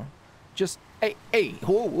before. Just... Hey.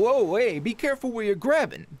 Whoa, hey. Be careful where you're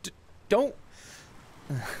grabbing. Don't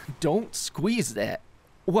squeeze that.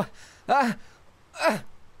 What?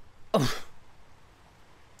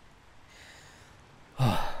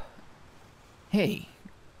 Hey,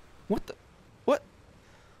 what the? What?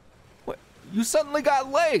 You suddenly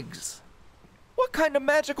got legs. What kind of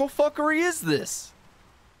magical fuckery is this?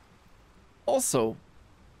 Also,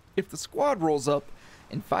 if the squad rolls up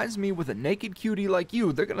and finds me with a naked cutie like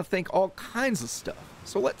you, they're gonna think all kinds of stuff.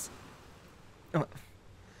 So let's...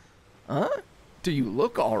 Huh? Do you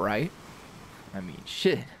look alright? I mean,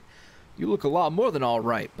 shit. You look a lot more than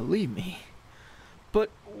alright, believe me. But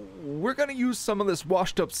we're gonna use some of this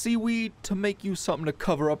washed up seaweed to make you something to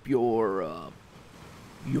cover up your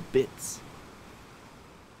bits.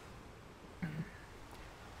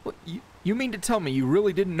 What, you mean to tell me you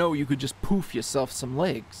really didn't know you could just poof yourself some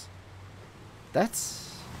legs?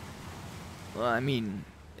 That's... Well, I mean,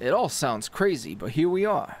 it all sounds crazy, but here we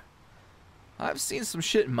are. I've seen some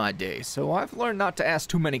shit in my day, so I've learned not to ask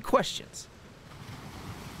too many questions.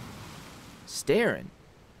 Staring?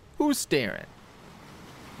 Who's staring?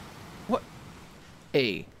 What?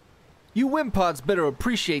 Hey, you Wimpods better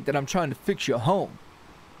appreciate that I'm trying to fix your home.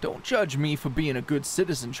 Don't judge me for being a good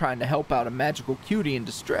citizen trying to help out a magical cutie in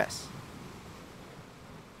distress.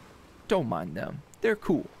 Don't mind them. They're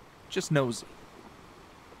cool. Just nosy.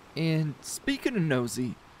 And speaking of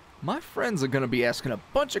nosy, my friends are gonna be asking a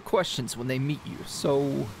bunch of questions when they meet you,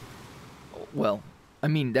 so... Well, I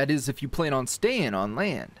mean, that is if you plan on staying on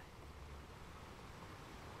land.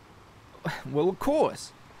 Well, of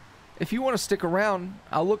course. If you want to stick around,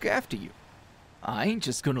 I'll look after you. I ain't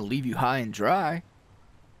just gonna leave you high and dry.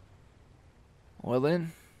 Well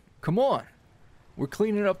then, come on. We're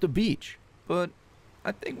cleaning up the beach, but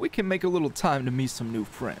I think we can make a little time to meet some new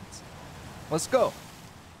friends. Let's go.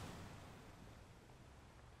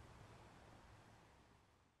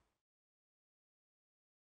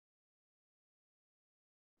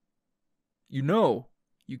 You know,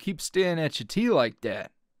 you keep staring at your tea like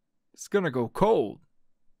that, it's gonna go cold.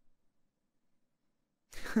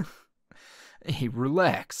 Hey,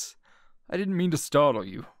 relax. I didn't mean to startle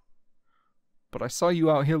you. But I saw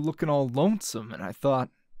you out here looking all lonesome, and I thought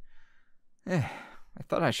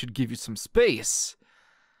I should give you some space.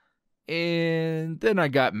 And then I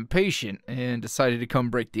got impatient and decided to come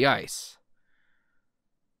break the ice.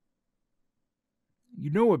 You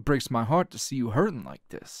know it breaks my heart to see you hurting like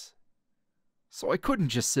this. So I couldn't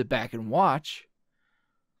just sit back and watch.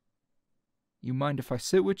 You mind if I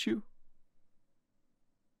sit with you?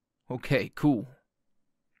 Okay, cool.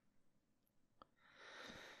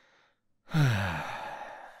 I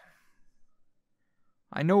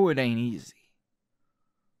know it ain't easy.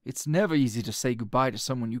 It's never easy to say goodbye to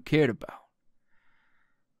someone you cared about.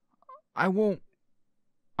 I won't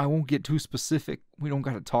get too specific. We don't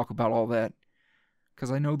gotta talk about all that. 'Cause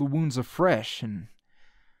I know the wounds are fresh, and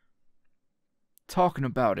talking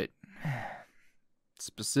about it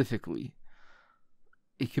specifically,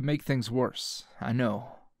 it can make things worse. I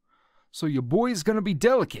know. So your boy's gonna be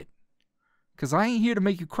delicate. 'Cause I ain't here to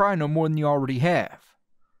make you cry no more than you already have.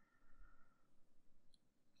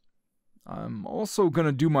 I'm also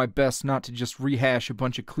gonna do my best not to just rehash a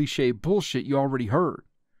bunch of cliche bullshit you already heard.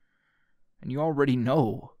 And you already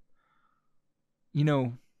know. You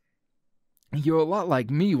know, you're a lot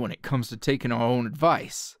like me when it comes to taking our own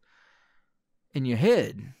advice. In your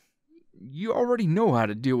head, you already know how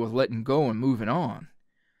to deal with letting go and moving on.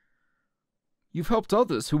 You've helped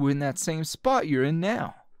others who were in that same spot you're in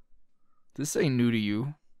now. This ain't new to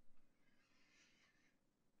you.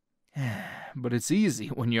 But it's easy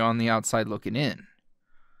when you're on the outside looking in.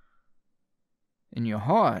 In your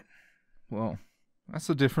heart, well, that's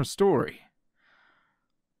a different story.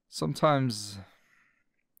 Sometimes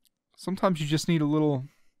you just need a little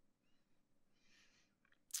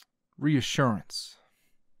reassurance.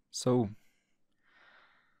 So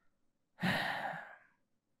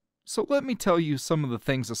let me tell you some of the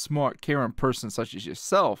things a smart, caring person such as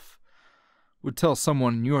yourself would tell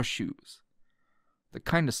someone in your shoes. The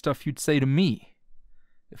kind of stuff you'd say to me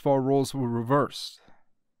if our roles were reversed.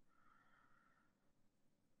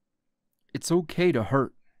 It's okay to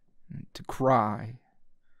hurt, to cry,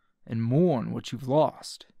 and mourn what you've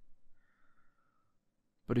lost.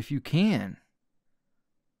 But if you can,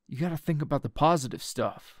 you gotta think about the positive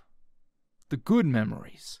stuff. The good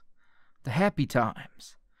memories. The happy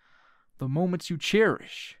times. The moments you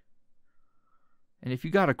cherish. And if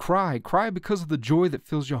you gotta cry, cry because of the joy that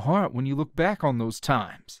fills your heart when you look back on those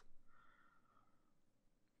times.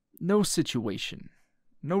 No situation,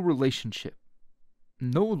 no relationship,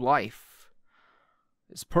 no life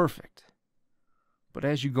is perfect. But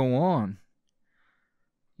as you go on,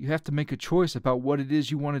 you have to make a choice about what it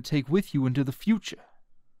is you want to take with you into the future.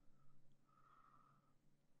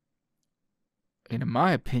 And in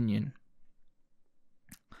my opinion,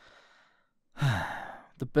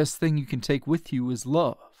 the best thing you can take with you is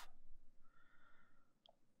love.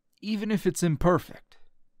 Even if it's imperfect.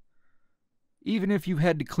 Even if you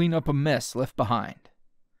had to clean up a mess left behind.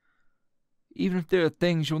 Even if there are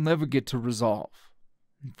things you'll never get to resolve.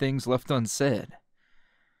 And things left unsaid.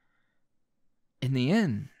 In the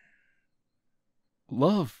end,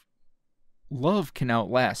 love can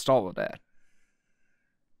outlast all of that.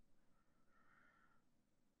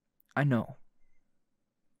 I know.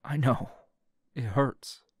 It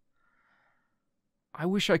hurts. I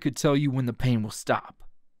wish I could tell you when the pain will stop.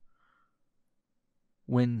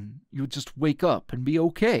 When you'll just wake up and be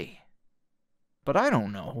okay. But I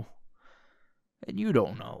don't know. And you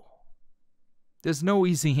don't know. There's no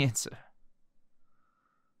easy answer.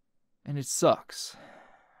 And it sucks.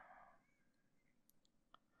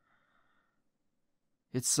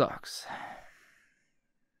 It sucks.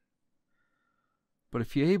 But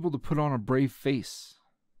if you're able to put on a brave face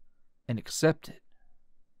and accept it,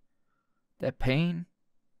 that pain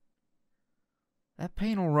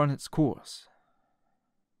will run its course.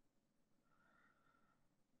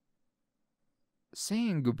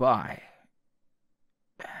 Saying goodbye,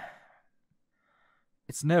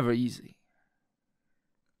 it's never easy.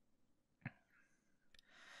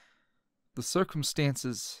 The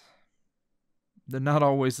circumstances, they're not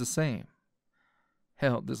always the same.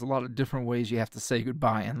 Hell, there's a lot of different ways you have to say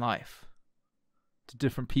goodbye in life. To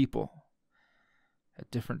different people. At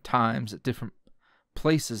different times, at different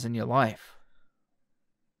places in your life.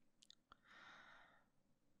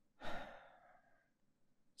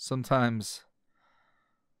 Sometimes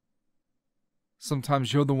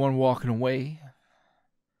you're the one walking away.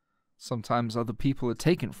 Sometimes other people are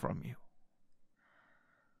taken from you.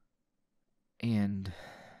 And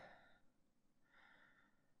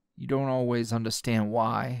you don't always understand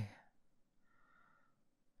why.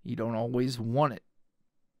 You don't always want it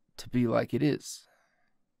to be like it is.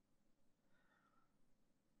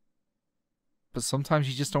 But sometimes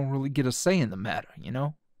you just don't really get a say in the matter, you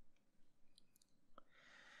know?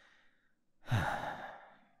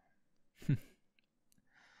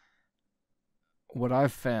 What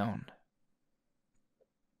I've found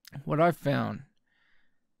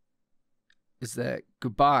is that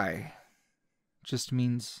goodbye just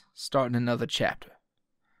means starting another chapter.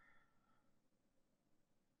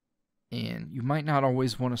 And you might not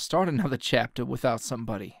always want to start another chapter without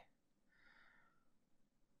somebody.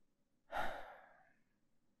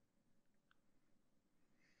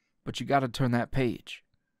 But you gotta turn that page.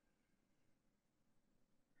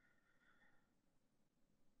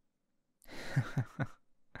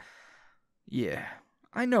 Yeah,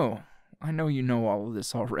 I know you know all of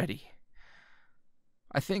this already.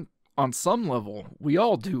 I think on some level, we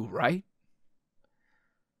all do, right?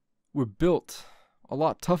 We're built a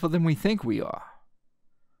lot tougher than we think we are.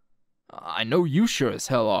 I know you sure as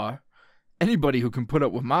hell are. Anybody who can put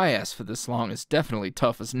up with my ass for this long is definitely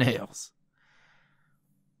tough as nails.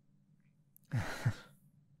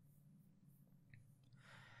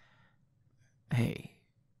 Hey,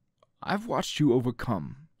 I've watched you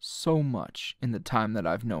overcome so much in the time that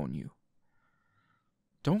I've known you.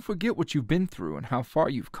 Don't forget what you've been through and how far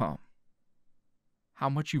you've come. How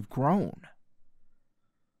much you've grown.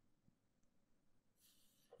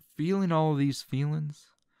 feeling all of these feelings,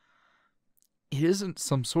 it isn't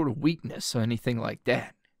some sort of weakness or anything like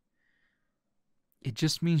that. It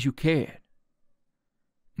just means you cared.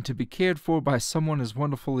 And to be cared for by someone as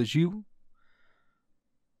wonderful as you,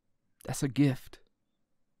 that's a gift.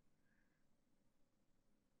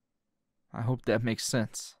 I hope that makes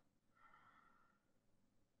sense.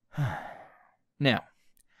 Now,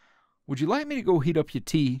 would you like me to go heat up your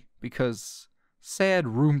tea? Because sad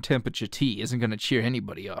room temperature tea isn't going to cheer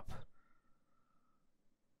anybody up.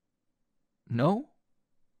 No?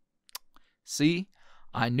 See,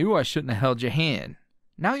 I knew I shouldn't have held your hand.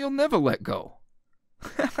 Now you'll never let go.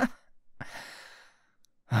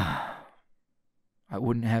 I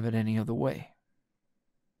wouldn't have it any other way.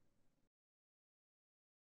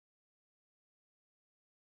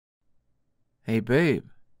 Hey, babe.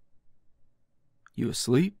 You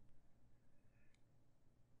asleep?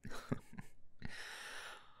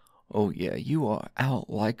 Oh, yeah, you are out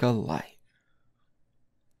like a light.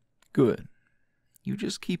 Good. You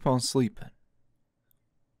just keep on sleeping.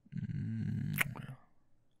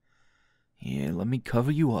 Yeah, let me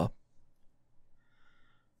cover you up.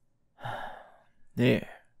 There.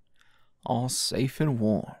 All safe and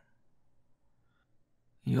warm.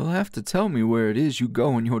 You'll have to tell me where it is you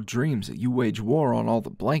go in your dreams that you wage war on all the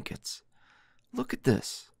blankets. Look at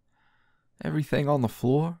this. Everything on the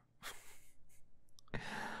floor.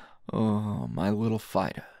 Oh, my little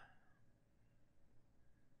fighter.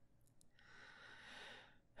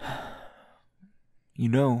 You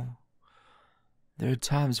know, there are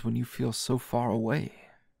times when you feel so far away.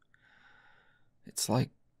 It's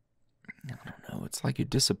like, I don't know, it's like you're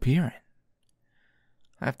disappearing.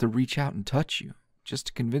 I have to reach out and touch you just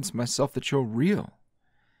to convince myself that you're real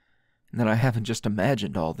and that I haven't just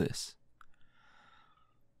imagined all this.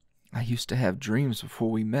 I used to have dreams before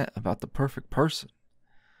we met about the perfect person.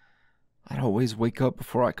 I'd always wake up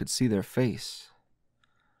before I could see their face.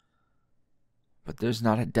 But there's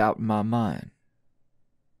not a doubt in my mind.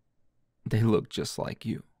 They look just like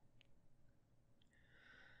you.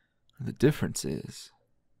 The difference is,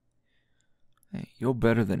 hey, you're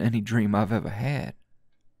better than any dream I've ever had.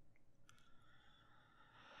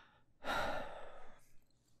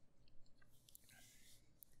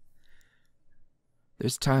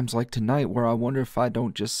 There's times like tonight where I wonder if I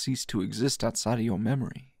don't just cease to exist outside of your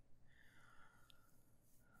memory.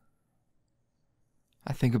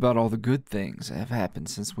 I think about all the good things that have happened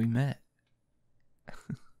since we met.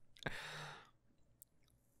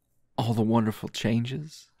 All the wonderful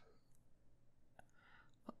changes.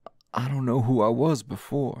 I don't know who I was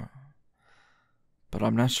before, but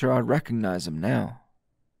I'm not sure I recognize him now.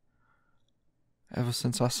 Ever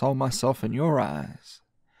since I saw myself in your eyes,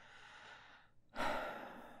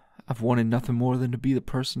 I've wanted nothing more than to be the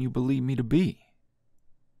person you believe me to be.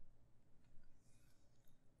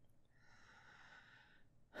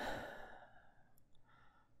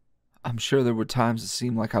 I'm sure there were times it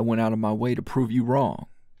seemed like I went out of my way to prove you wrong.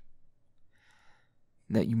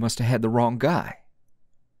 That you must have had the wrong guy.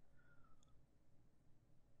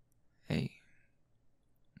 Hey,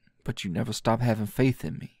 but you never stopped having faith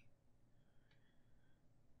in me.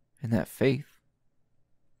 And that faith,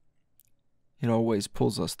 it always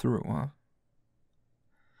pulls us through, huh?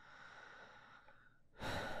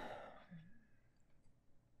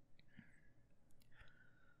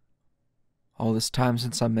 All this time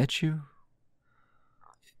since I met you,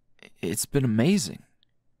 it's been amazing.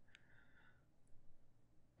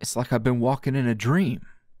 It's like I've been walking in a dream.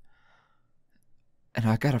 And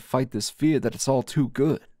I gotta fight this fear that it's all too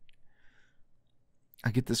good. I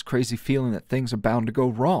get this crazy feeling that things are bound to go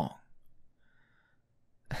wrong.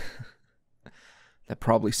 That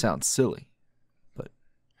probably sounds silly, but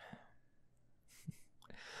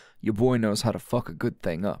your boy knows how to fuck a good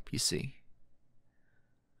thing up, you see.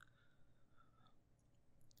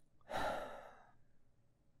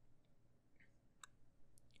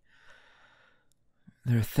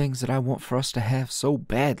 There are things that I want for us to have so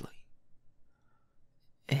badly.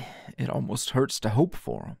 It almost hurts to hope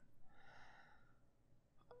for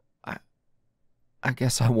them. I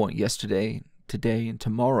guess I want yesterday, today, and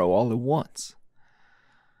tomorrow all at once.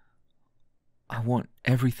 I want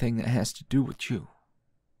everything that has to do with you.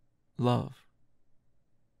 Love.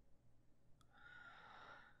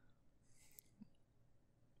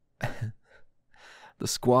 The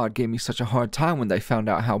squad gave me such a hard time when they found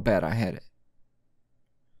out how bad I had it.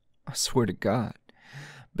 I swear to God,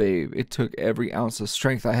 babe, it took every ounce of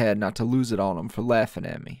strength I had not to lose it on them for laughing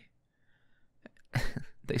at me.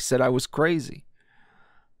 They said I was crazy.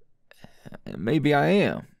 Maybe I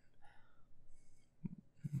am.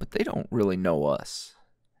 But they don't really know us.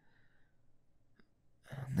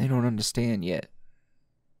 They don't understand yet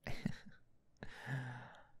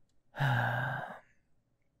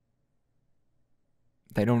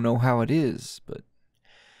They don't know how it is, but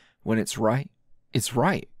when it's right, it's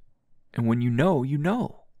right. And when you know, you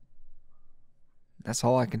know. That's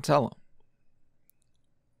all I can tell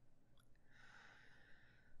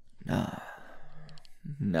them.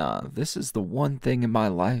 Nah, this is the one thing in my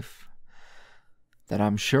life that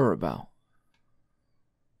I'm sure about.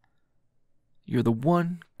 You're the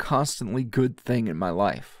one constantly good thing in my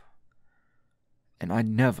life. And I'd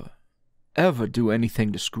never, ever do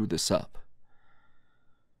anything to screw this up.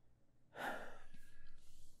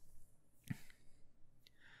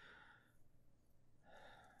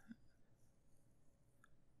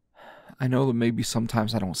 I know that maybe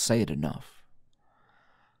sometimes I don't say it enough.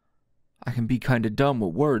 I can be kind of dumb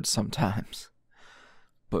with words sometimes.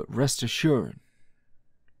 But rest assured,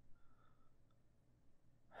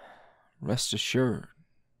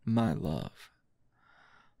 my love,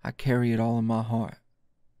 I carry it all in my heart.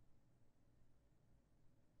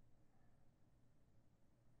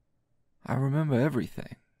 I remember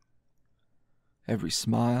everything. Every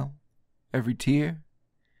smile, every tear.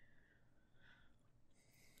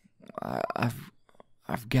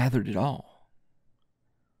 I've gathered it all.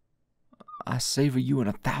 I savor you in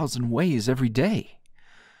 1,000 ways every day.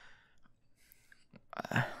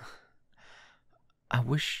 I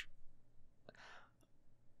wish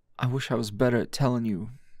I was better at telling you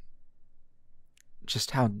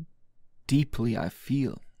just how deeply I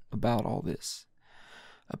feel about all this.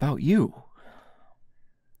 About you.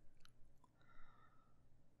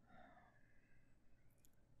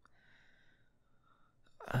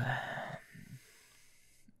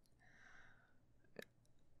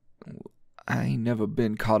 I ain't never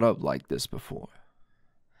been caught up like this before.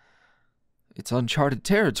 It's uncharted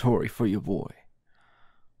territory for your boy.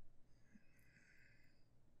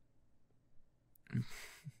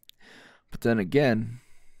 But then again,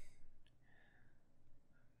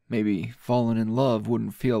 maybe falling in love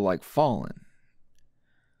wouldn't feel like falling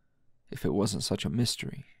if it wasn't such a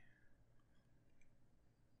mystery.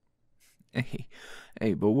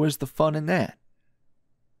 Hey, but where's the fun in that?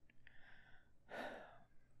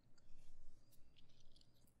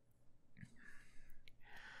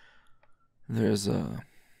 There's a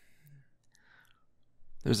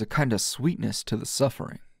kind of sweetness to the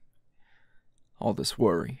suffering. All this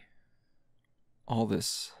worry. All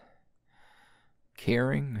this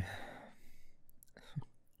caring.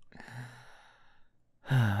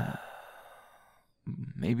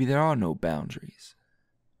 Maybe there are no boundaries.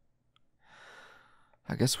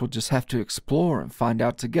 I guess we'll just have to explore and find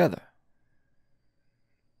out together.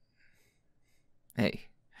 Hey,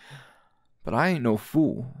 but I ain't no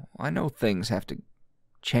fool. I know things have to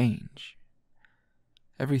change.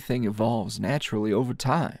 Everything evolves naturally over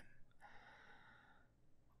time.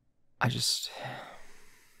 I just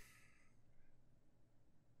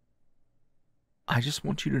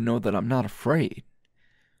want you to know that I'm not afraid.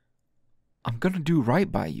 I'm gonna do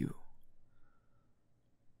right by you.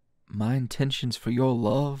 My intentions for your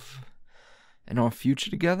love and our future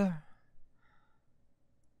together,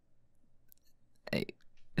 hey,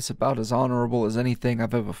 it's about as honorable as anything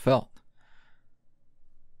I've ever felt.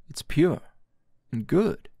 It's pure and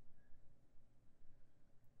good.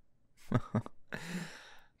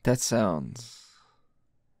 That sounds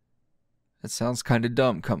kind of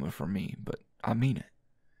dumb coming from me, but I mean it.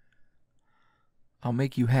 I'll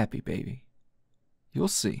make you happy, baby. You'll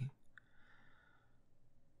see.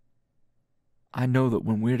 I know that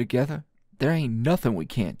when we're together, there ain't nothing we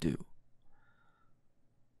can't do.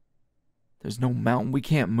 There's no mountain we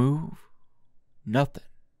can't move. Nothing.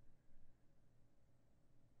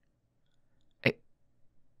 Hey,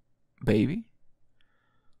 baby?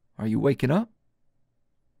 Are you waking up?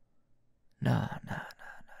 Nah.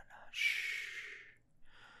 Shh.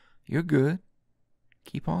 You're good.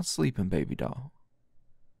 Keep on sleeping, baby doll.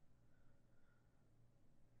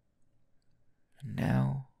 And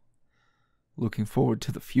now, looking forward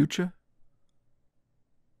to the future,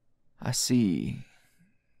 I see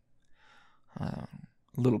a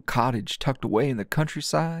little cottage tucked away in the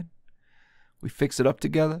countryside. We fix it up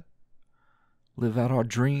together, live out our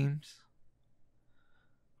dreams.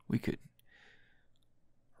 We could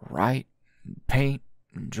write, and paint,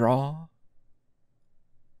 and draw.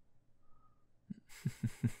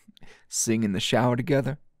 Sing in the shower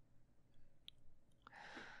together.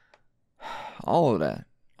 All that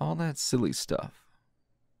silly stuff.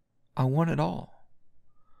 I want it all.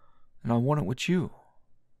 And I want it with you.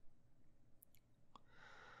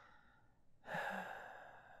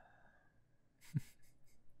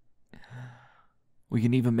 We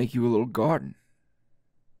can even make you a little garden.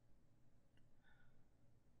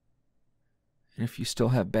 And if you still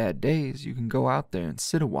have bad days, you can go out there and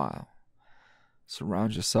sit a while.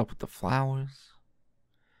 Surround yourself with the flowers,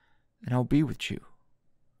 and I'll be with you.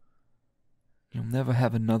 You'll never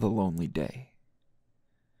have another lonely day.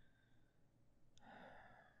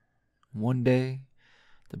 One day,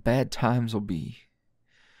 the bad times will be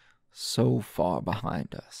so far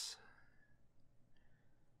behind us.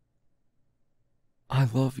 I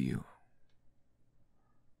love you.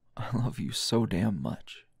 I love you so damn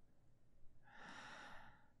much.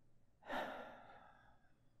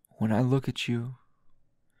 When I look at you,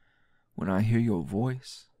 when I hear your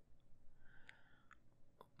voice,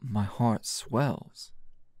 my heart swells.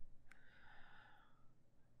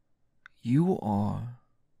 You are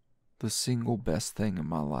the single best thing in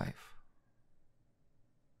my life.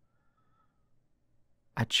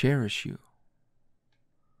 I cherish you.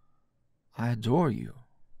 I adore you.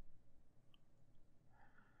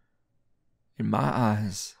 In my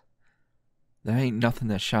eyes, there ain't nothing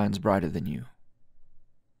that shines brighter than you.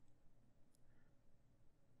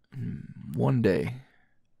 One day,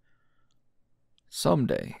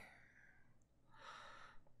 someday,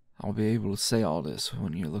 I'll be able to say all this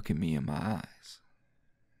when you look at me in my eyes.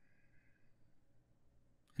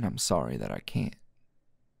 And I'm sorry that I can't.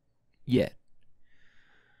 Yet.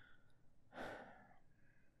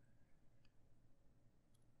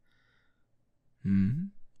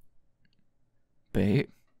 Babe?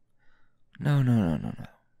 No.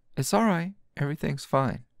 It's alright. Everything's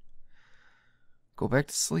fine. Go back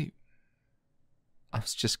to sleep. I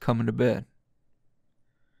was just coming to bed.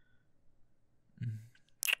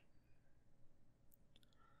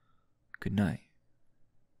 Good night.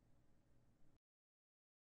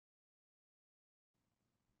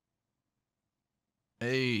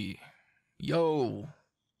 Hey, yo,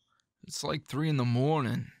 it's like 3 in the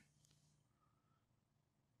morning.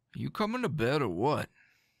 You coming to bed or what?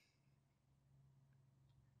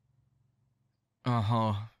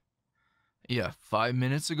 Uh-huh. Yeah, 5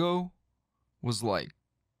 minutes ago was like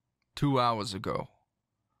 2 hours ago.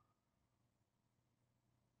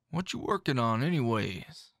 What you working on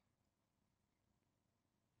anyways?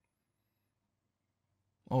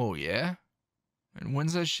 Oh, yeah? And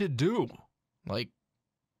when's that shit due? Like,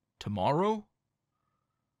 tomorrow?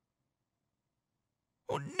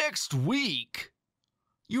 Oh, next week?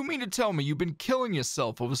 You mean to tell me you've been killing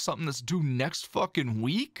yourself over something that's due next fucking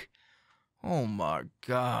week? Oh my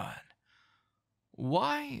God.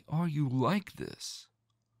 Why are you like this?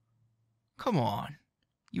 Come on.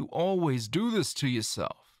 You always do this to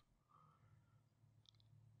yourself.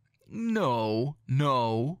 No.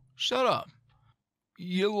 Shut up.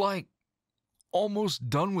 You're like almost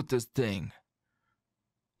done with this thing.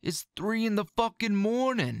 It's 3 in the fucking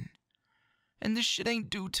morning. And this shit ain't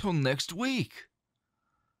due till next week.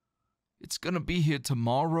 It's gonna be here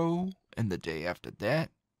tomorrow, and the day after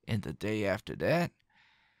that, and the day after that,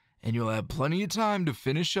 and you'll have plenty of time to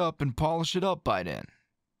finish up and polish it up by then.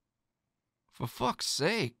 For fuck's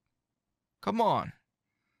sake. Come on.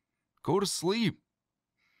 Go to sleep.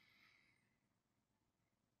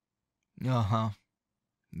 Uh-huh.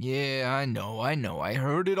 Yeah, I know. I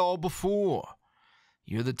heard it all before.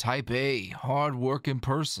 You're the type A, hard-working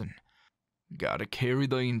person. Gotta carry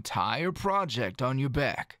the entire project on your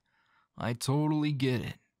back. I totally get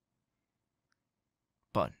it.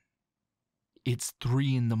 But it's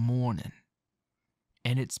 3 in the morning.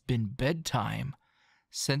 And it's been bedtime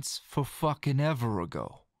since for fucking ever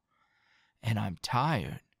ago. And I'm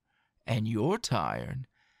tired. And you're tired.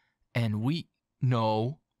 And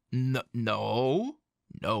No.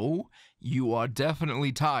 You are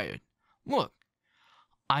definitely tired. Look,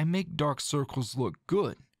 I make dark circles look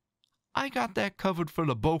good. I got that covered for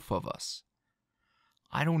the both of us.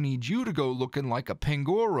 I don't need you to go looking like a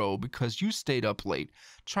pangoro because you stayed up late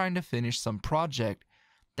trying to finish some project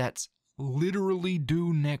that's literally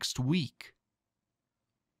due next week.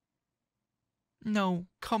 No,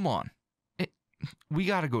 come on. We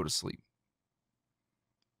gotta go to sleep.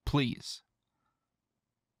 Please.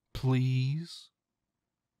 Please.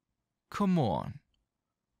 Come on.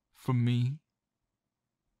 For me.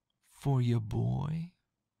 For your boy.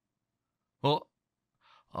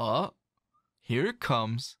 Here it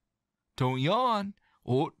comes. Don't yawn.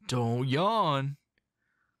 Oh, don't yawn.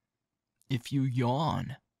 If you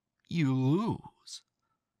yawn, you lose.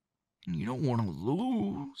 And you don't want to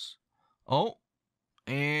lose. Oh,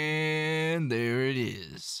 and there it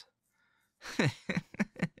is.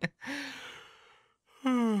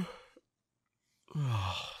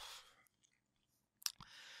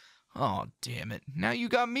 Oh, damn it. Now you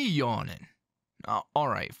got me yawning.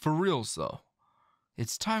 Alright, for real though.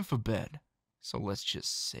 It's time for bed. So let's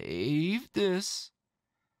just save this.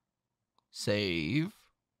 Save.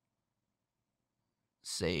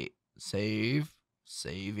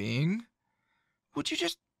 Saving. Would you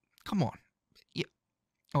just, come on. Yeah.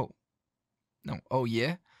 Oh, no. Oh,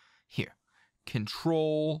 yeah? Here.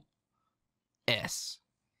 Control S.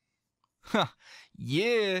 Huh.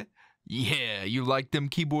 Yeah. Yeah, you like them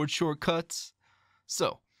keyboard shortcuts?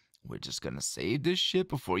 So, we're just gonna save this shit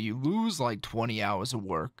before you lose like 20 hours of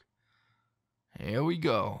work. Here we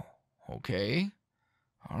go. Okay?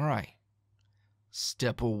 Alright.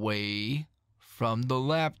 Step away from the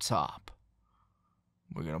laptop.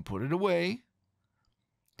 We're gonna put it away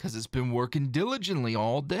because it's been working diligently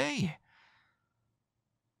all day.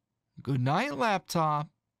 Good night, laptop.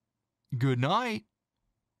 Good night.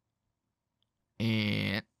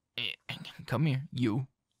 And come here, you.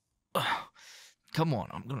 Come on,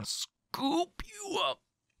 I'm gonna scoop you up.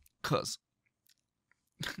 Cause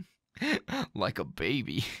like a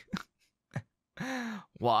baby.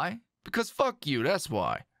 Why? Because fuck you, that's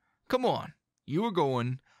why. Come on, you are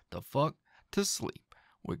going the fuck to sleep.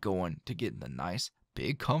 We're going to get in the nice,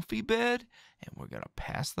 big, comfy bed, and we're gonna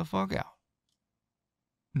pass the fuck out.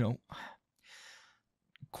 No.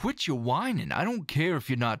 Quit your whining. I don't care if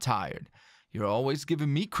you're not tired. You're always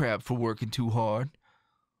giving me crap for working too hard.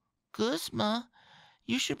 Guzma,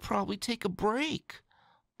 you should probably take a break.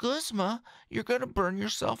 Guzma, you're gonna burn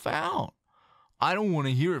yourself out. I don't want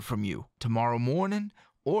to hear it from you tomorrow morning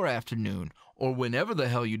or afternoon or whenever the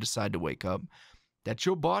hell you decide to wake up that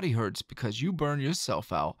your body hurts because you burned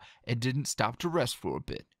yourself out and didn't stop to rest for a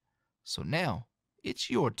bit. So now it's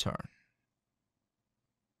your turn.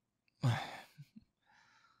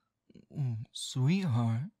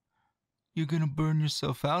 Sweetheart, you're gonna burn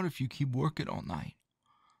yourself out if you keep working all night.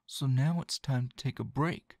 So now it's time to take a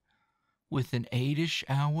break with an 8-ish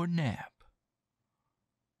hour nap.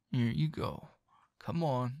 Here you go. Come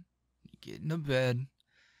on, get in the bed.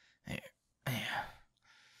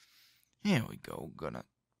 Here we go.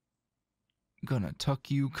 Gonna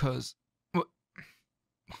tuck you, cause what?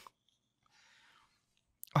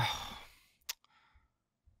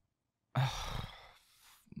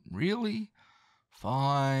 Really?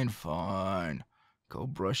 Fine. Go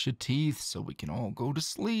brush your teeth so we can all go to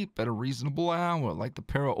sleep at a reasonable hour like the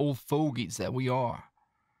pair of old fogies that we are.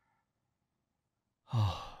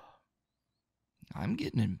 I'm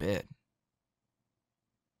getting in bed.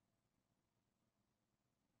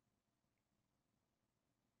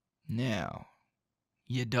 Now,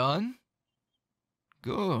 you done?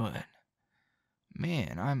 Good.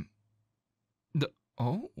 Man,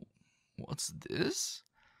 oh, what's this?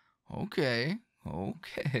 Okay.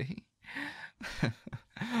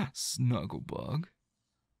 Snugglebug.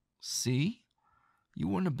 See? You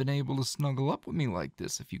wouldn't have been able to snuggle up with me like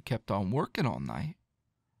this if you kept on working all night.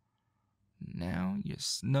 Now you're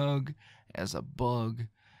snug as a bug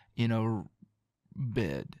in a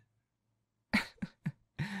bed.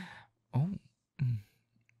 Oh.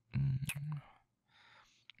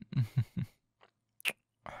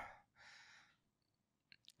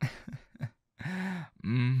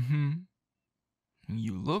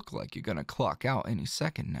 You look like you're gonna clock out any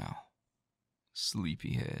second now,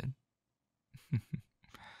 sleepyhead.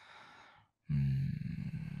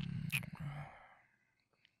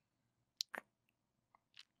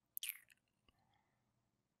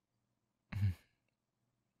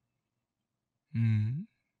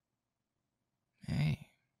 Hey,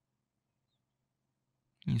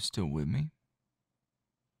 you still with me?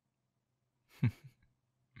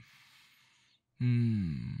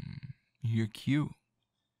 You're cute,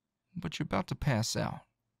 but you're about to pass out.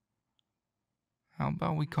 How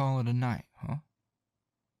about we call it a night, huh?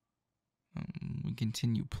 We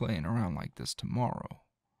continue playing around like this tomorrow.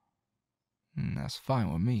 That's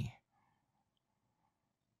fine with me.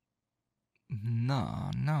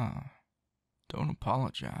 Nah. Don't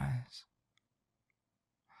apologize.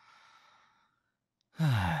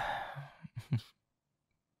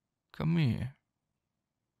 Come here.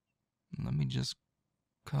 Let me just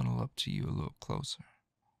cuddle up to you a little closer.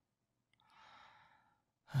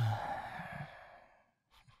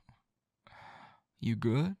 You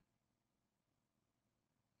good?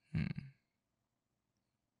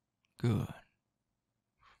 Good.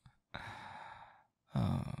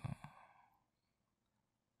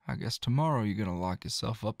 I guess tomorrow you're gonna lock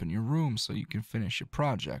yourself up in your room so you can finish your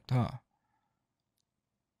project, huh?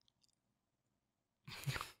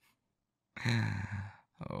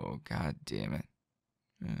 Oh, god damn it.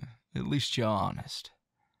 At least you're honest.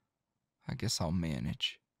 I guess I'll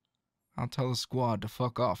manage. I'll tell the squad to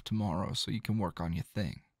fuck off tomorrow so you can work on your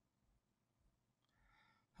thing.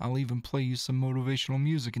 I'll even play you some motivational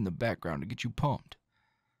music in the background to get you pumped.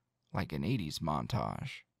 Like an 80s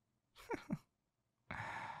montage.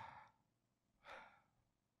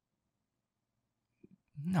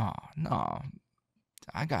 No, no,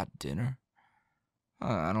 I got dinner.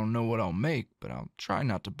 I don't know what I'll make, but I'll try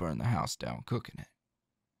not to burn the house down cooking it.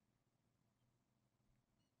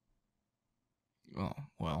 Oh,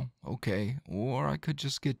 well, okay. Or I could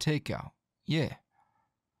just get takeout. Yeah.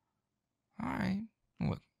 Alright.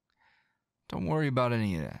 Look, don't worry about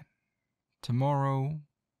any of that. Tomorrow,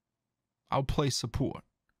 I'll play support.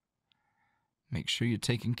 Make sure you're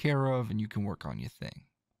taken care of and you can work on your thing.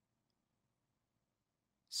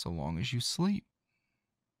 So long as you sleep.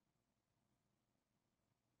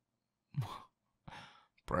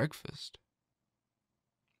 Breakfast?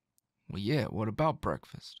 Well, yeah, what about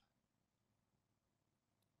breakfast?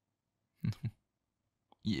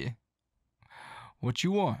 Yeah. What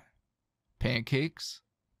you want? Pancakes?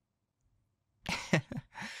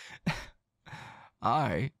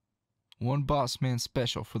 Alright. One boss man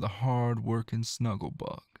special for the hard-working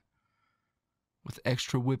snugglebug. With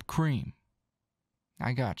extra whipped cream.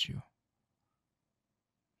 I got you.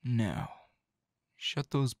 Now,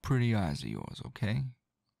 shut those pretty eyes of yours, okay?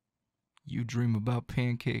 You dream about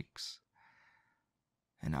pancakes,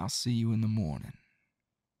 and I'll see you in the morning.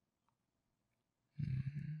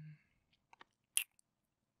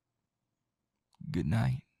 Good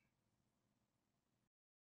night.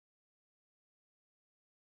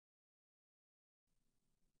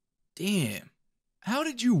 Damn, how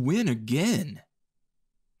did you win again?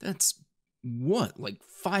 That's, what, like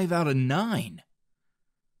 5 out of 9?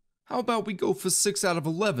 How about we go for 6 out of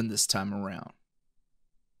 11 this time around?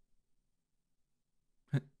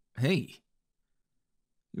 Hey,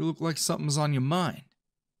 you look like something's on your mind.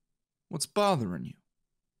 What's bothering you?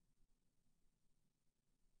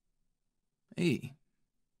 Hey,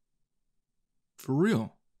 for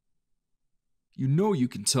real. You know you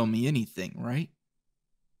can tell me anything, right?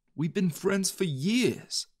 We've been friends for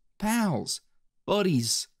years. Pals.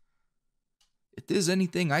 Buddies. If there's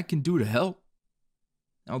anything I can do to help,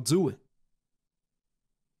 I'll do it.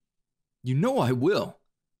 You know I will.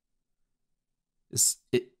 Is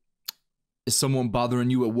someone bothering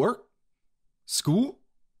you at work? School?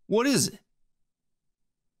 What is it?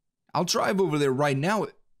 I'll drive over there right now.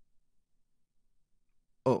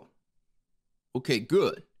 Oh. Okay,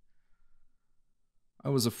 good. I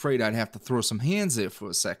was afraid I'd have to throw some hands there for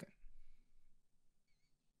a second.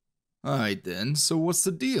 Alright then, so what's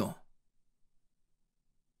the deal?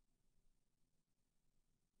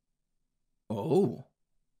 Oh.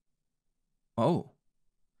 Oh.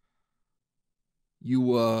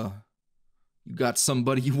 You got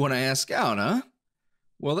somebody you want to ask out, huh?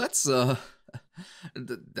 Well, that's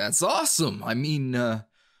awesome. I mean,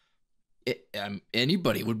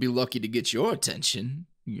 anybody would be lucky to get your attention.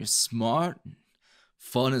 You're smart,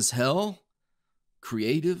 fun as hell,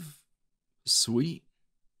 creative, sweet.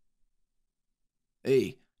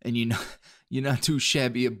 Hey, and you're not too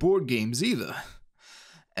shabby at board games either,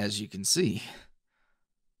 as you can see.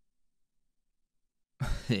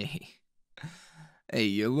 Hey,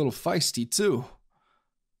 you're a little feisty too,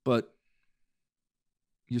 but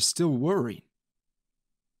you're still worried.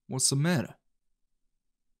 What's the matter?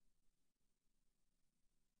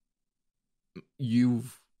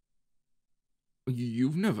 You've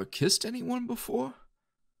never kissed anyone before?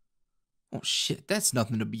 Oh shit, that's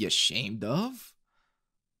nothing to be ashamed of.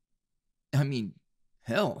 I mean,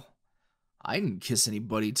 hell, I didn't kiss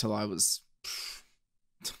anybody till I was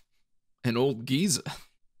an old geezer.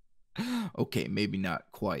 Okay, maybe not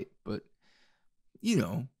quite, but you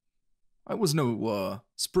know, I was no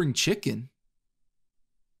spring chicken.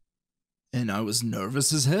 And I was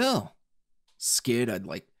nervous as hell. Scared I'd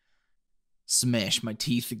like smash my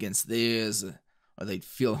teeth against theirs, or they'd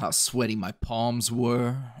feel how sweaty my palms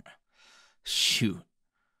were. Shoot,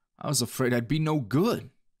 I was afraid I'd be no good.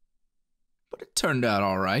 But it turned out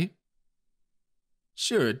all right.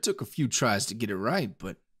 Sure, it took a few tries to get it right,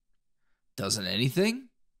 but doesn't anything?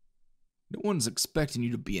 No one's expecting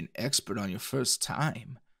you to be an expert on your first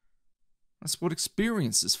time. That's what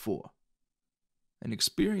experience is for. And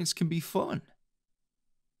experience can be fun.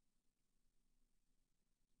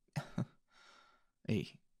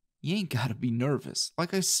 Hey, you ain't gotta be nervous.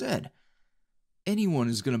 Like I said, anyone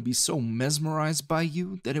is gonna be so mesmerized by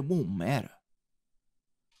you that it won't matter.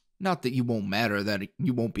 Not that you won't matter, that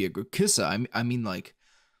you won't be a good kisser. I mean, like,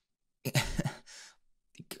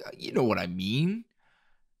 you know what I mean.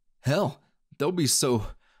 Hell, they'll be so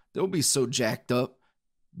jacked up,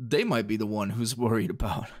 they might be the one who's worried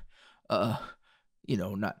about,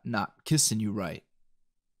 not kissing you right.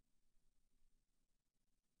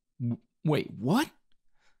 Wait, what?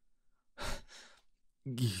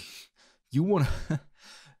 You wanna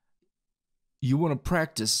You want to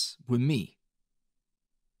practice with me?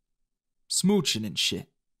 Smooching and shit.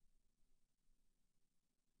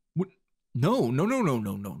 What? No, no, no, no,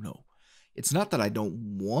 no, no, no. It's not that I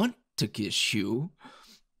don't want to kiss you,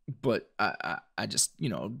 but I just,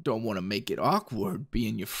 don't want to make it awkward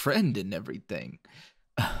being your friend and everything.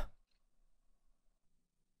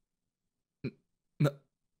 No,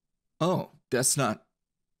 oh, that's not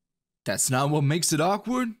what makes it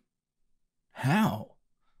awkward? How?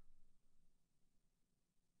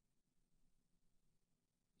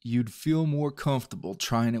 You'd feel more comfortable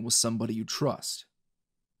trying it with somebody you trust.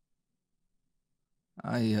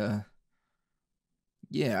 Yeah,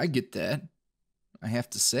 I get that. I have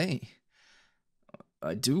to say,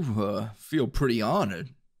 I do feel pretty honored.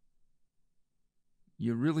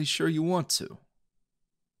 You're really sure you want to?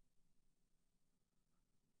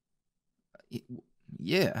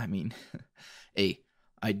 Yeah, I mean, hey,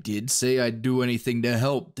 I did say I'd do anything to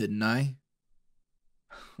help, didn't I?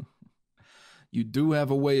 You do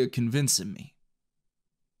have a way of convincing me.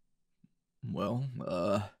 Well,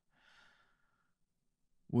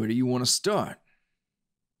 where do you want to start?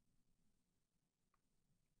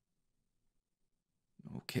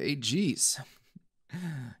 Okay, geez.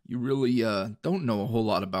 You really, don't know a whole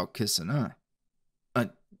lot about kissing, huh?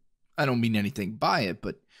 I don't mean anything by it,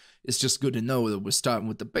 but it's just good to know that we're starting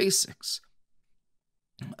with the basics.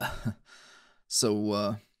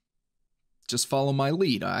 So, just follow my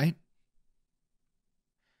lead, alright?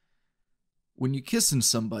 When you're kissing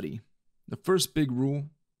somebody, the first big rule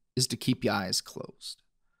is to keep your eyes closed.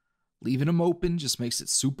 Leaving them open just makes it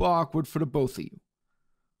super awkward for the both of you.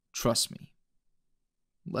 Trust me.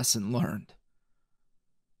 Lesson learned.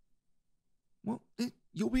 Well,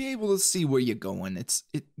 you'll be able to see where you're going.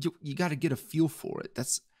 You got to get a feel for it.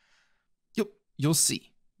 You'll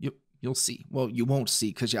see. You'll see. Well, you won't see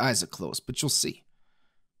because your eyes are closed, but you'll see.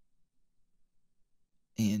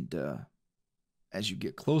 And as you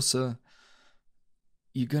get closer,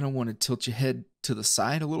 you're going to want to tilt your head to the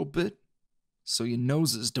side a little bit so your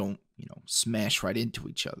noses don't, smash right into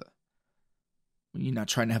each other. You're not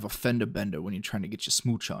trying to have a fender bender when you're trying to get your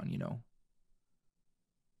smooch on,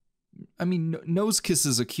 I mean, nose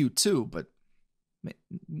kisses are cute too, but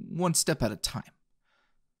one step at a time.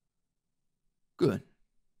 Good.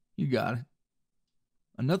 You got it.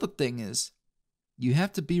 Another thing is, you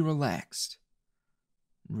have to be relaxed.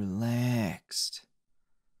 Relaxed.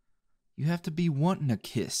 You have to be wanting a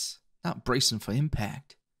kiss, not bracing for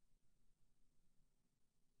impact.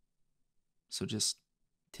 So just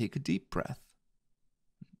take a deep breath.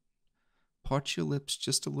 Part your lips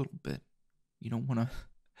just a little bit. You don't want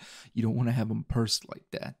to have them pursed like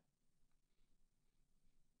that.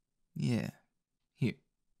 Yeah. Here.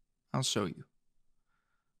 I'll show you.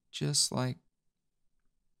 Just like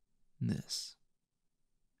this.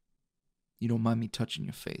 You don't mind me touching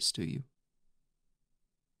your face, do you?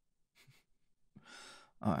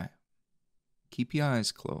 All right. Keep your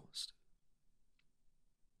eyes closed.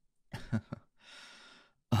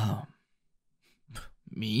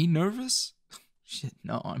 Me nervous? Shit,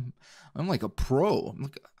 no, I'm like a pro.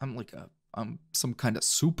 I'm some kind of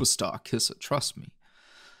superstar kisser, trust me.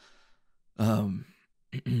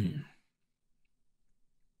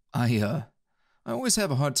 I always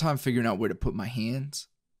have a hard time figuring out where to put my hands.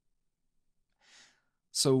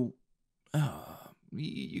 So,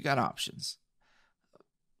 you got options.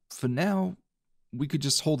 For now, we could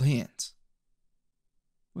just hold hands.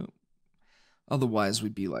 Well, otherwise,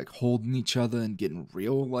 we'd be like holding each other and getting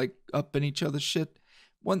real like up in each other's shit.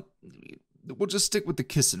 We'll just stick with the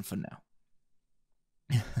kissing for now.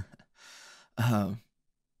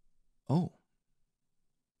 Oh.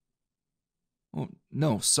 Oh,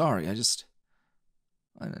 no, sorry. I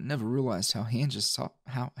never realized how hands just how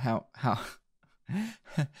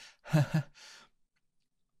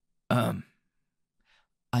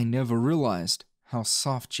I never realized how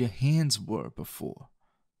soft your hands were before.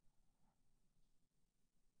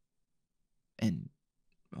 And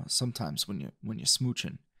sometimes when you're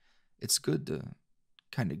smooching, it's good to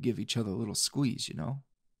kind of give each other a little squeeze,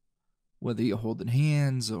 whether you're holding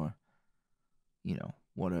hands or,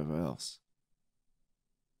 whatever else.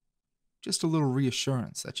 Just a little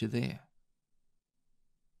reassurance that you're there.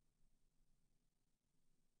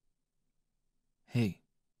 Hey,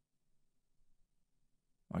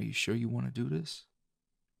 are you sure you want to do this?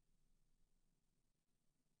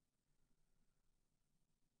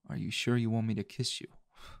 Are you sure you want me to kiss you?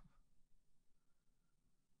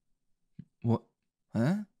 What?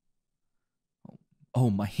 Huh? Oh,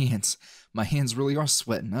 my hands. My hands really are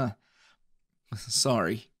sweating, huh?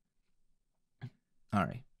 Sorry. All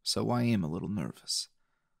right, so I am a little nervous.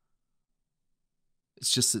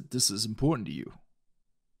 It's just that this is important to you.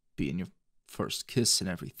 Being your first kiss and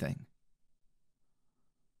everything.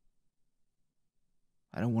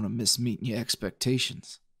 I don't want to miss meeting your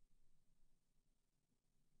expectations.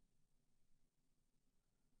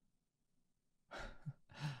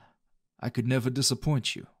 I could never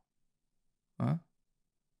disappoint you. Huh?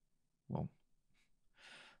 Well,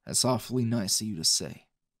 that's awfully nice of you to say.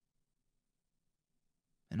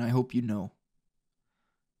 And I hope you know,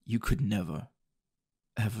 you could never,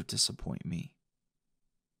 ever disappoint me.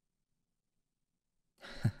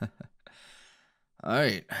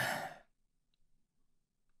 Alright.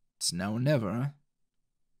 It's now or never, huh?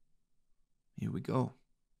 Here we go.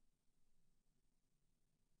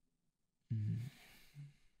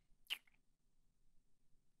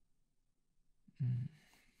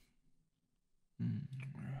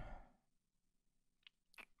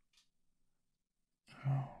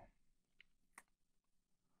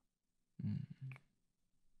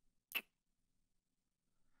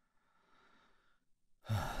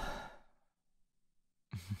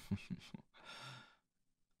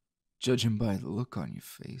 Judging by the look on your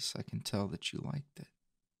face, I can tell that you liked it.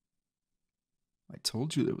 I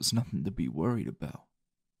told you there was nothing to be worried about.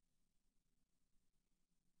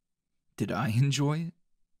 Did I enjoy it?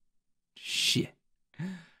 Shit.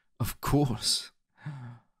 Of course.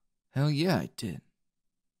 Hell yeah, I did.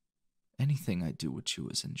 Anything I do with you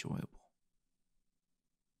is enjoyable.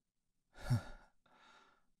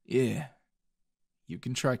 Yeah. You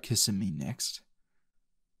can try kissing me next.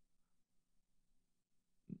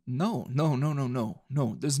 No.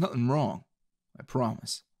 There's nothing wrong. I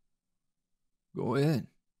promise. Go ahead.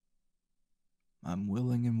 I'm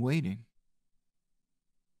willing and waiting.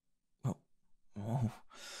 Oh.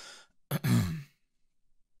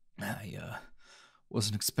 I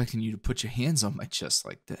wasn't expecting you to put your hands on my chest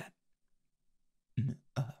like that.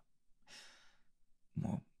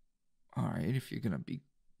 Well, alright, if you're gonna be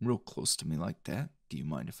real close to me like that, do you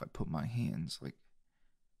mind if I put my hands, like,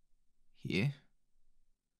 here?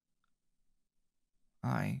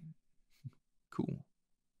 Aye. Cool.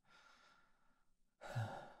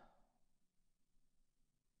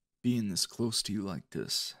 Being this close to you like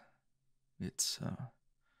this, it's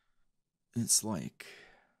like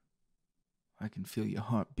I can feel your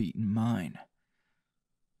heart beating mine,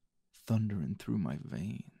 thundering through my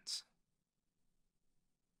veins.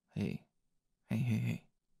 Hey.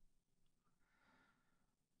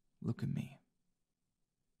 Look at me.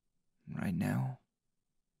 Right now,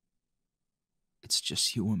 it's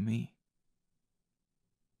just you and me.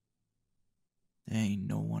 There ain't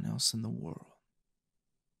no one else in the world.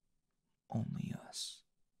 Only us.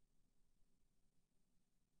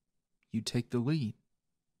 You take the lead,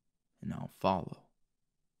 and I'll follow.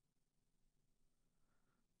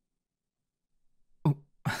 Oh,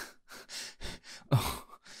 oh,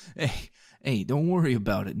 hey, don't worry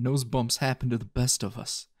about it. Nose bumps happen to the best of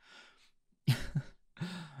us.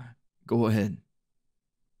 Go ahead.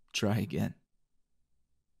 Try again.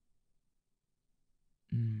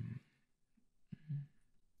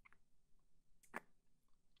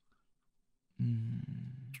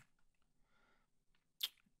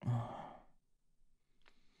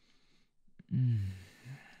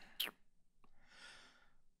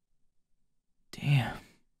 Damn.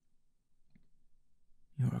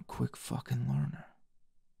 You're a quick fucking learner.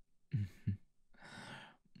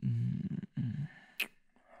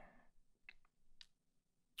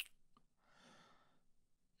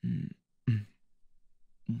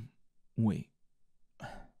 Wait.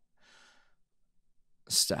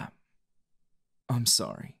 Stop. I'm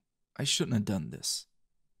sorry. I shouldn't have done this.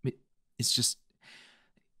 It's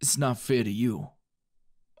not fair to you.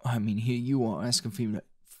 I mean, here you are asking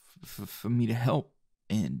for me to help,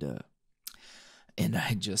 and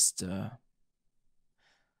I just,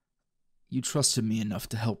 you trusted me enough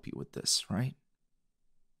to help you with this, right?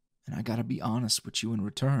 And I gotta be honest with you in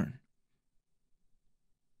return.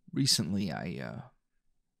 Recently,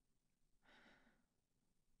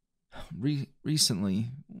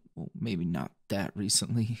 well, maybe not that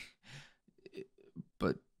recently,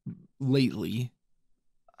 but lately,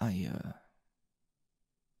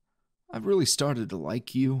 I've really started to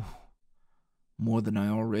like you more than I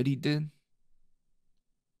already did.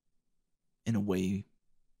 In a way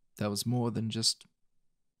that was more than just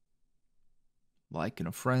liking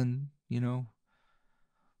a friend, you know?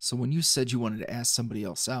 So when you said you wanted to ask somebody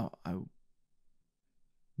else out,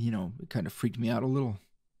 it kind of freaked me out a little.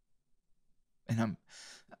 And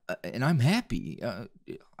I'm happy.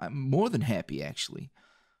 I'm more than happy, actually,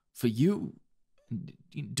 for you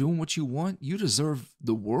doing what you want. You deserve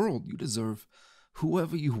the world. You deserve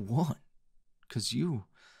whoever you want, because you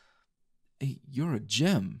hey, you're a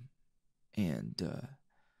gem. And,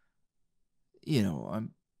 you know,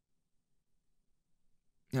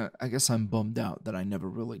 I guess I'm bummed out that I never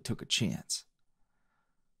really took a chance.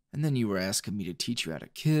 And then you were asking me to teach you how to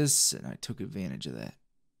kiss, and I took advantage of that.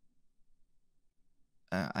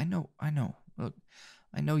 I know. Look,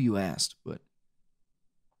 I know you asked, but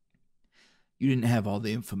you didn't have all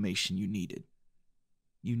the information you needed.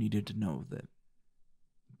 You needed to know that,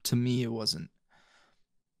 to me, it wasn't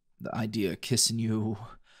the idea of kissing you,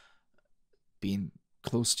 being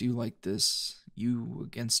close to you like this, you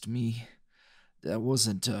against me. That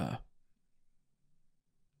wasn't,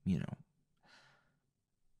 you know,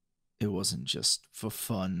 it wasn't just for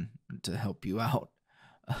fun to help you out.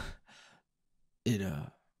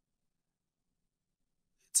 It's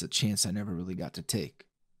a chance I never really got to take.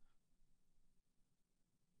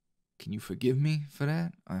 Can you forgive me for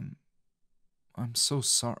that? I'm so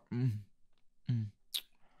sorry.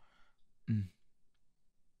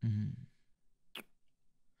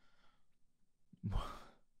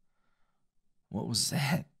 What was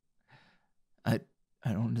that? I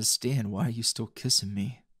don't understand. Why are you still kissing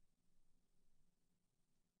me?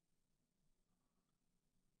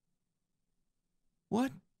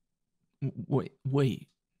 What? Wait.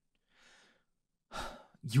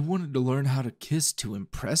 You wanted to learn how to kiss to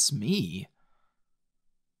impress me?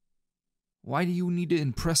 Why do you need to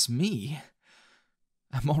impress me?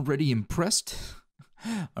 I'm already impressed.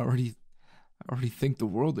 I already think the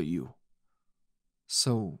world of you.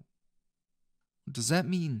 So, does that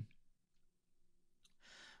mean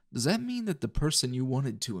that the person you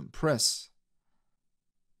wanted to impress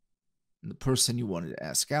and the person you wanted to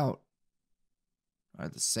ask out are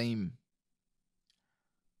the same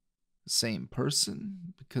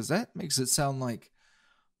person? Because that makes it sound like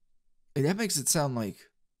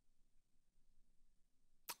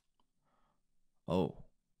oh,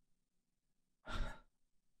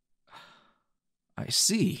 I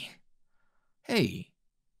see. Hey,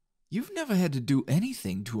 you've never had to do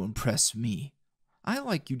anything to impress me. I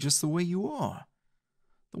like you just the way you are.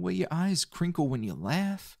 The way your eyes crinkle when you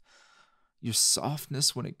laugh, your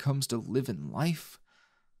softness when it comes to living life,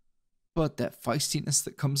 but that feistiness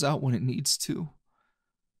that comes out when it needs to.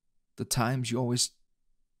 The times you always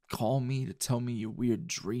call me to tell me your weird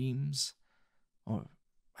dreams, or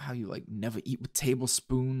how you like never eat with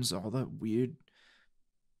tablespoons, all that weird,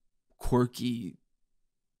 quirky,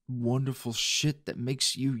 wonderful shit that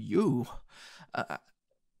makes you you. I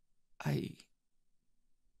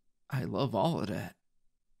love all of that.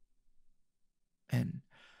 And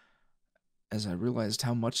as I realized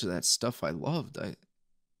how much of that stuff I loved, I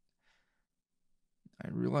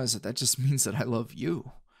realized that just means that I love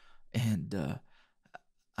you. And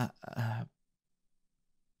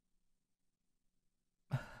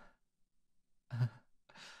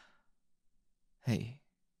hey,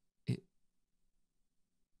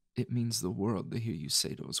 it means the world to hear you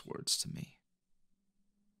say those words to me.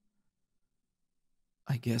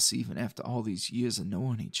 I guess even after all these years of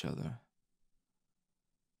knowing each other,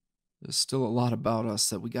 there's still a lot about us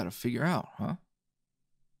that we gotta figure out, huh?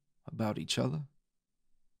 About each other.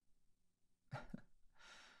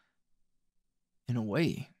 In a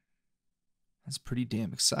way, that's pretty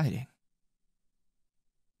damn exciting.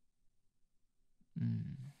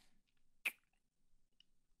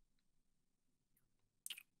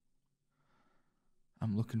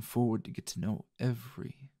 I'm looking forward to get to know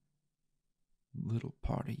every little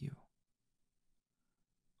part of you.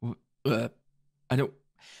 I don't.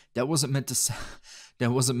 That wasn't meant to.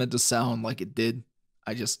 That wasn't meant to sound like it did.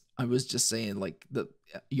 I was just saying like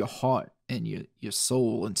your heart and your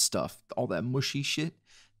soul and stuff, all that mushy shit.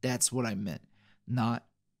 That's what I meant. Not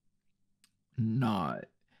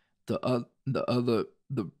the other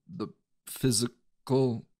the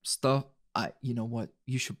physical stuff. You know what?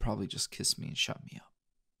 You should probably just kiss me and shut me up.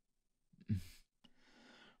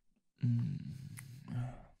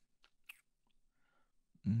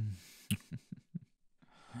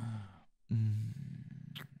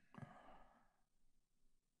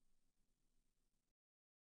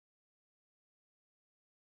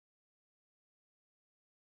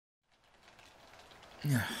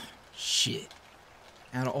 Shit.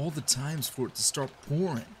 Out of all the times for it to start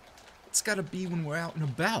pouring, it's gotta be when we're out and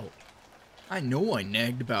about. I know I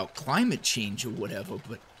nagged about climate change or whatever,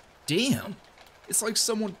 but damn, it's like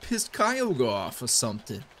someone pissed Kyogre off or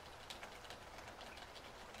something.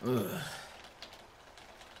 Ugh.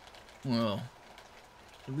 Well,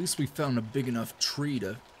 at least we found a big enough tree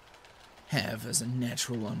to have as a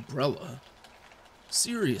natural umbrella.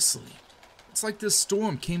 Seriously, it's like this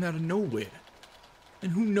storm came out of nowhere,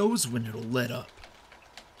 and who knows when it'll let up.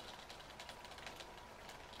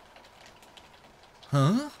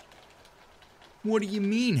 Huh? What do you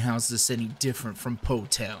mean, how's this any different from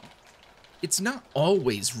Po-Town? It's not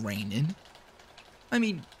always raining. I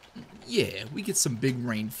mean, yeah, we get some big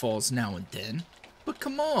rainfalls now and then, but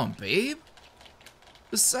come on, babe.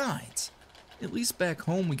 Besides, at least back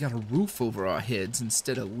home we got a roof over our heads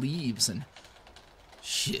instead of leaves and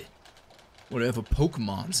shit, whatever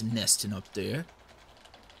Pokemon's nesting up there.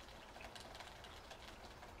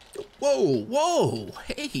 Whoa, whoa,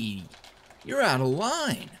 hey, you're out of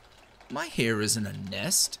line. My hair isn't a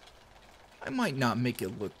nest. I might not make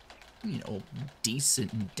it look,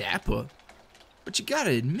 decent and dapper, but you gotta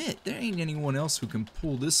admit, there ain't anyone else who can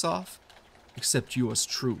pull this off except yours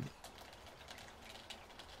truly.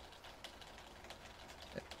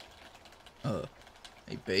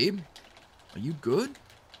 Hey babe, are you good?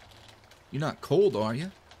 You're not cold, are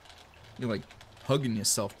you? You're like hugging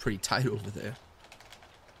yourself pretty tight over there.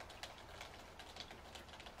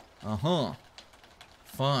 Uh-huh.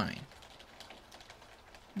 Fine.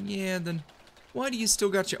 Yeah, then why do you still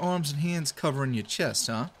got your arms and hands covering your chest,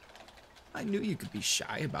 huh? I knew you could be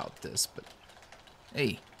shy about this, but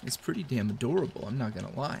hey, it's pretty damn adorable, I'm not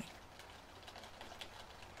gonna lie.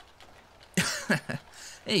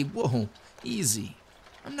 Hey, whoa, easy.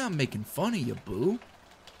 I'm not making fun of you, boo.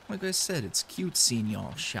 Like I said, it's cute seeing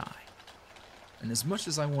y'all shy. And as much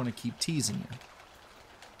as I want to keep teasing you,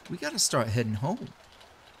 we gotta start heading home.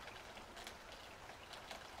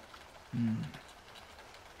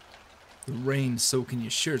 The rain soaking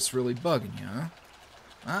your shirt's really bugging you, huh?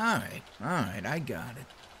 Alright, I got it.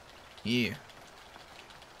 Here.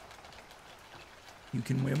 You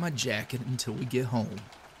can wear my jacket until we get home.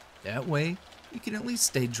 That way, you can at least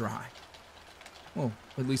stay dry. Well,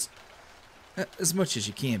 at least as much as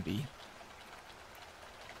you can be.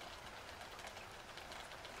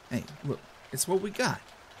 Hey, look, it's what we got.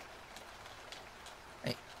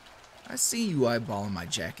 Hey, I see you eyeballing my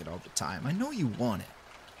jacket all the time. I know you want it.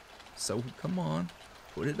 So, come on,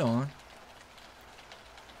 put it on.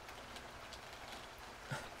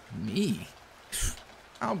 Me?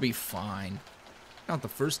 I'll be fine. Not the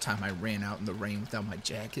first time I ran out in the rain without my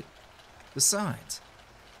jacket. Besides,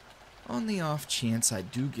 on the off chance I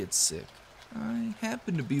do get sick, I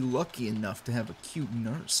happen to be lucky enough to have a cute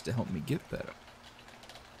nurse to help me get better.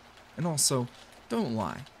 And also, don't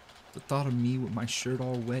lie, the thought of me with my shirt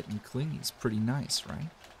all wet and clingy is pretty nice, right?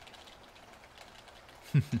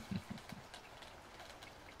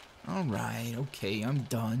 Alright, okay, I'm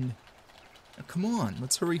done. Now come on,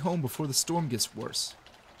 let's hurry home before the storm gets worse.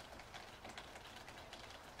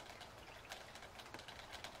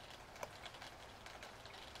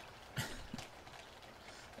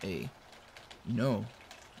 Hey,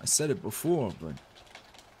 I said it before, but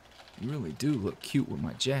you really do look cute with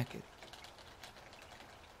my jacket.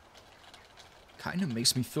 Kinda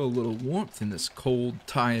makes me feel a little warmth in this cold,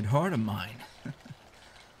 tired heart of mine.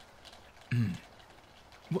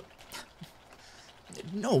 What?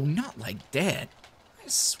 No, not like that. I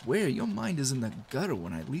swear, your mind is in the gutter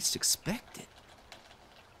when I least expect it.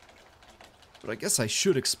 But I guess I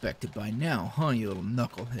should expect it by now, huh, you little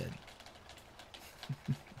knucklehead?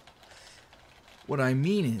 What I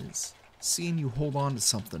mean is, seeing you hold on to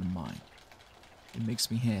something of mine, it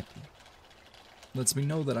makes me happy. Lets me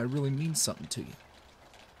know that I really mean something to you.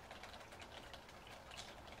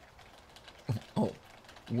 Oh,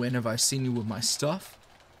 when have I seen you with my stuff?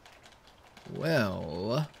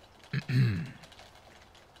 Well,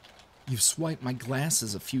 you've swiped my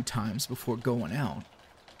glasses a few times before going out.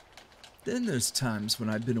 Then there's times when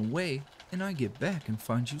I've been away and I get back and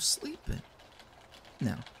find you sleeping.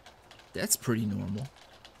 Now, that's pretty normal,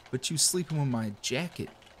 but you sleeping with my jacket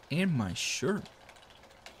and my shirt.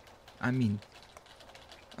 I mean,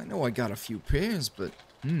 I know I got a few pairs, but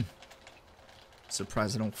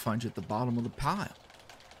surprised I don't find you at the bottom of the pile.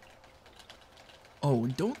 Oh,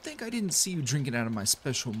 and don't think I didn't see you drinking out of my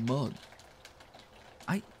special mug.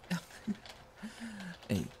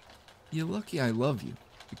 Hey, you're lucky I love you,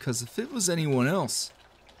 because if it was anyone else,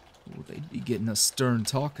 well, they'd be getting a stern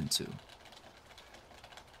talking to.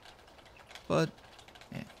 But,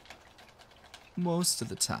 most of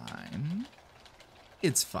the time,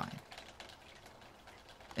 it's fine.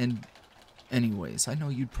 And anyways, I know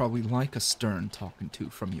you'd probably like a stern talking to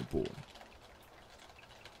from your boy.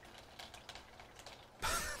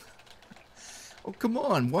 Oh, come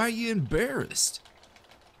on, why are you embarrassed?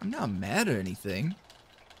 I'm not mad or anything.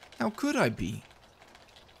 How could I be?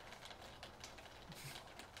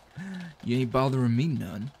 You ain't bothering me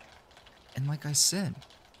none. And like I said,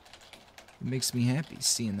 it makes me happy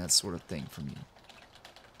seeing that sort of thing from you.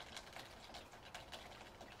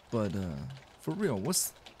 But, for real,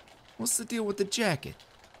 what's the deal with the jacket?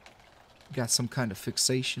 Got some kind of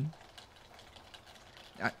fixation?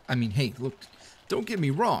 I mean, hey, look, don't get me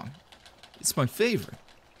wrong. It's my favorite.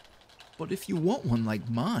 But if you want one like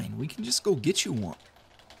mine, we can just go get you one.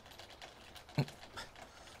 Oh,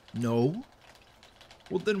 no?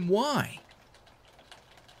 Well, then why?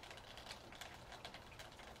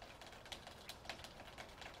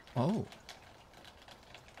 Oh.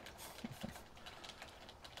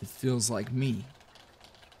 It feels like me.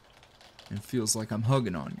 It feels like I'm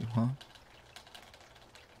hugging on you, huh?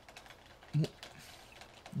 Well,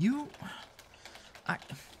 you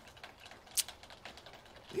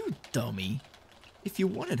dummy. If you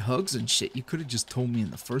wanted hugs and shit, you could have just told me in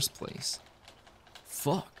the first place.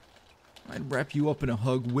 Fuck. I'd wrap you up in a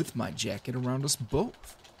hug with my jacket around us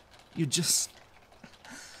both. You just...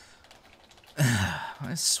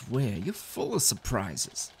 I swear, you're full of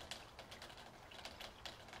surprises.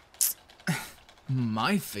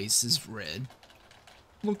 My face is red.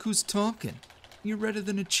 Look who's talking. You're redder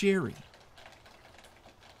than a cherry.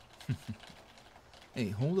 Hey,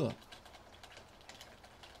 hold up.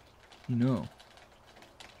 You know,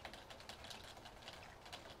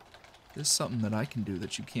 there's something that I can do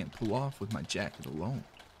that you can't pull off with my jacket alone.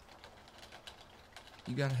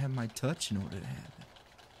 You gotta have my touch in order to have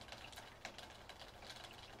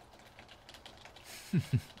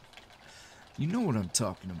it. You know what I'm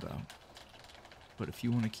talking about. But if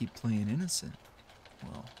you want to keep playing innocent,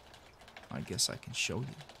 well, I guess I can show you.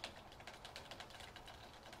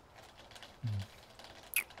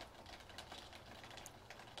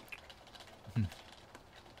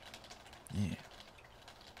 Yeah.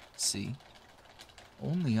 See?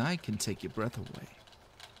 Only I can take your breath away.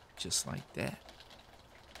 Just like that.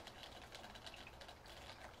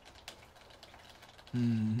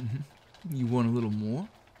 You want a little more?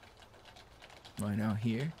 Right out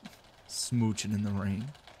here, smooching in the rain.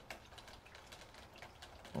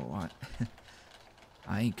 Oh,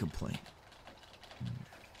 I ain't complaining.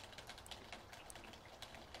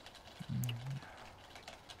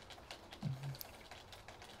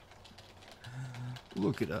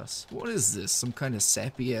 Look at us. What is this? Some kind of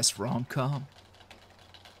sappy-ass rom-com?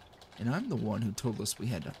 And I'm the one who told us we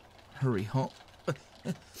had to hurry home.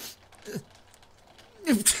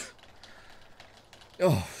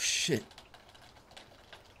 Oh, shit.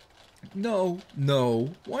 No.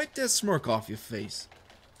 Wipe that smirk off your face.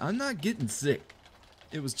 I'm not getting sick.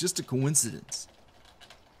 It was just a coincidence.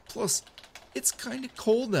 Plus, it's kind of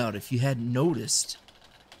cold out if you hadn't noticed.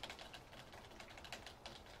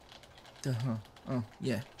 Oh,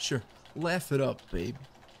 yeah, sure. Laugh it up, babe.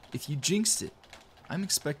 If you jinxed it, I'm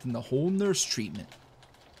expecting the whole nurse treatment.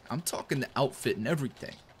 I'm talking the outfit and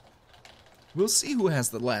everything. We'll see who has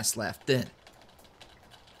the last laugh then.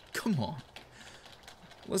 Come on.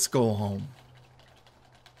 Let's go home.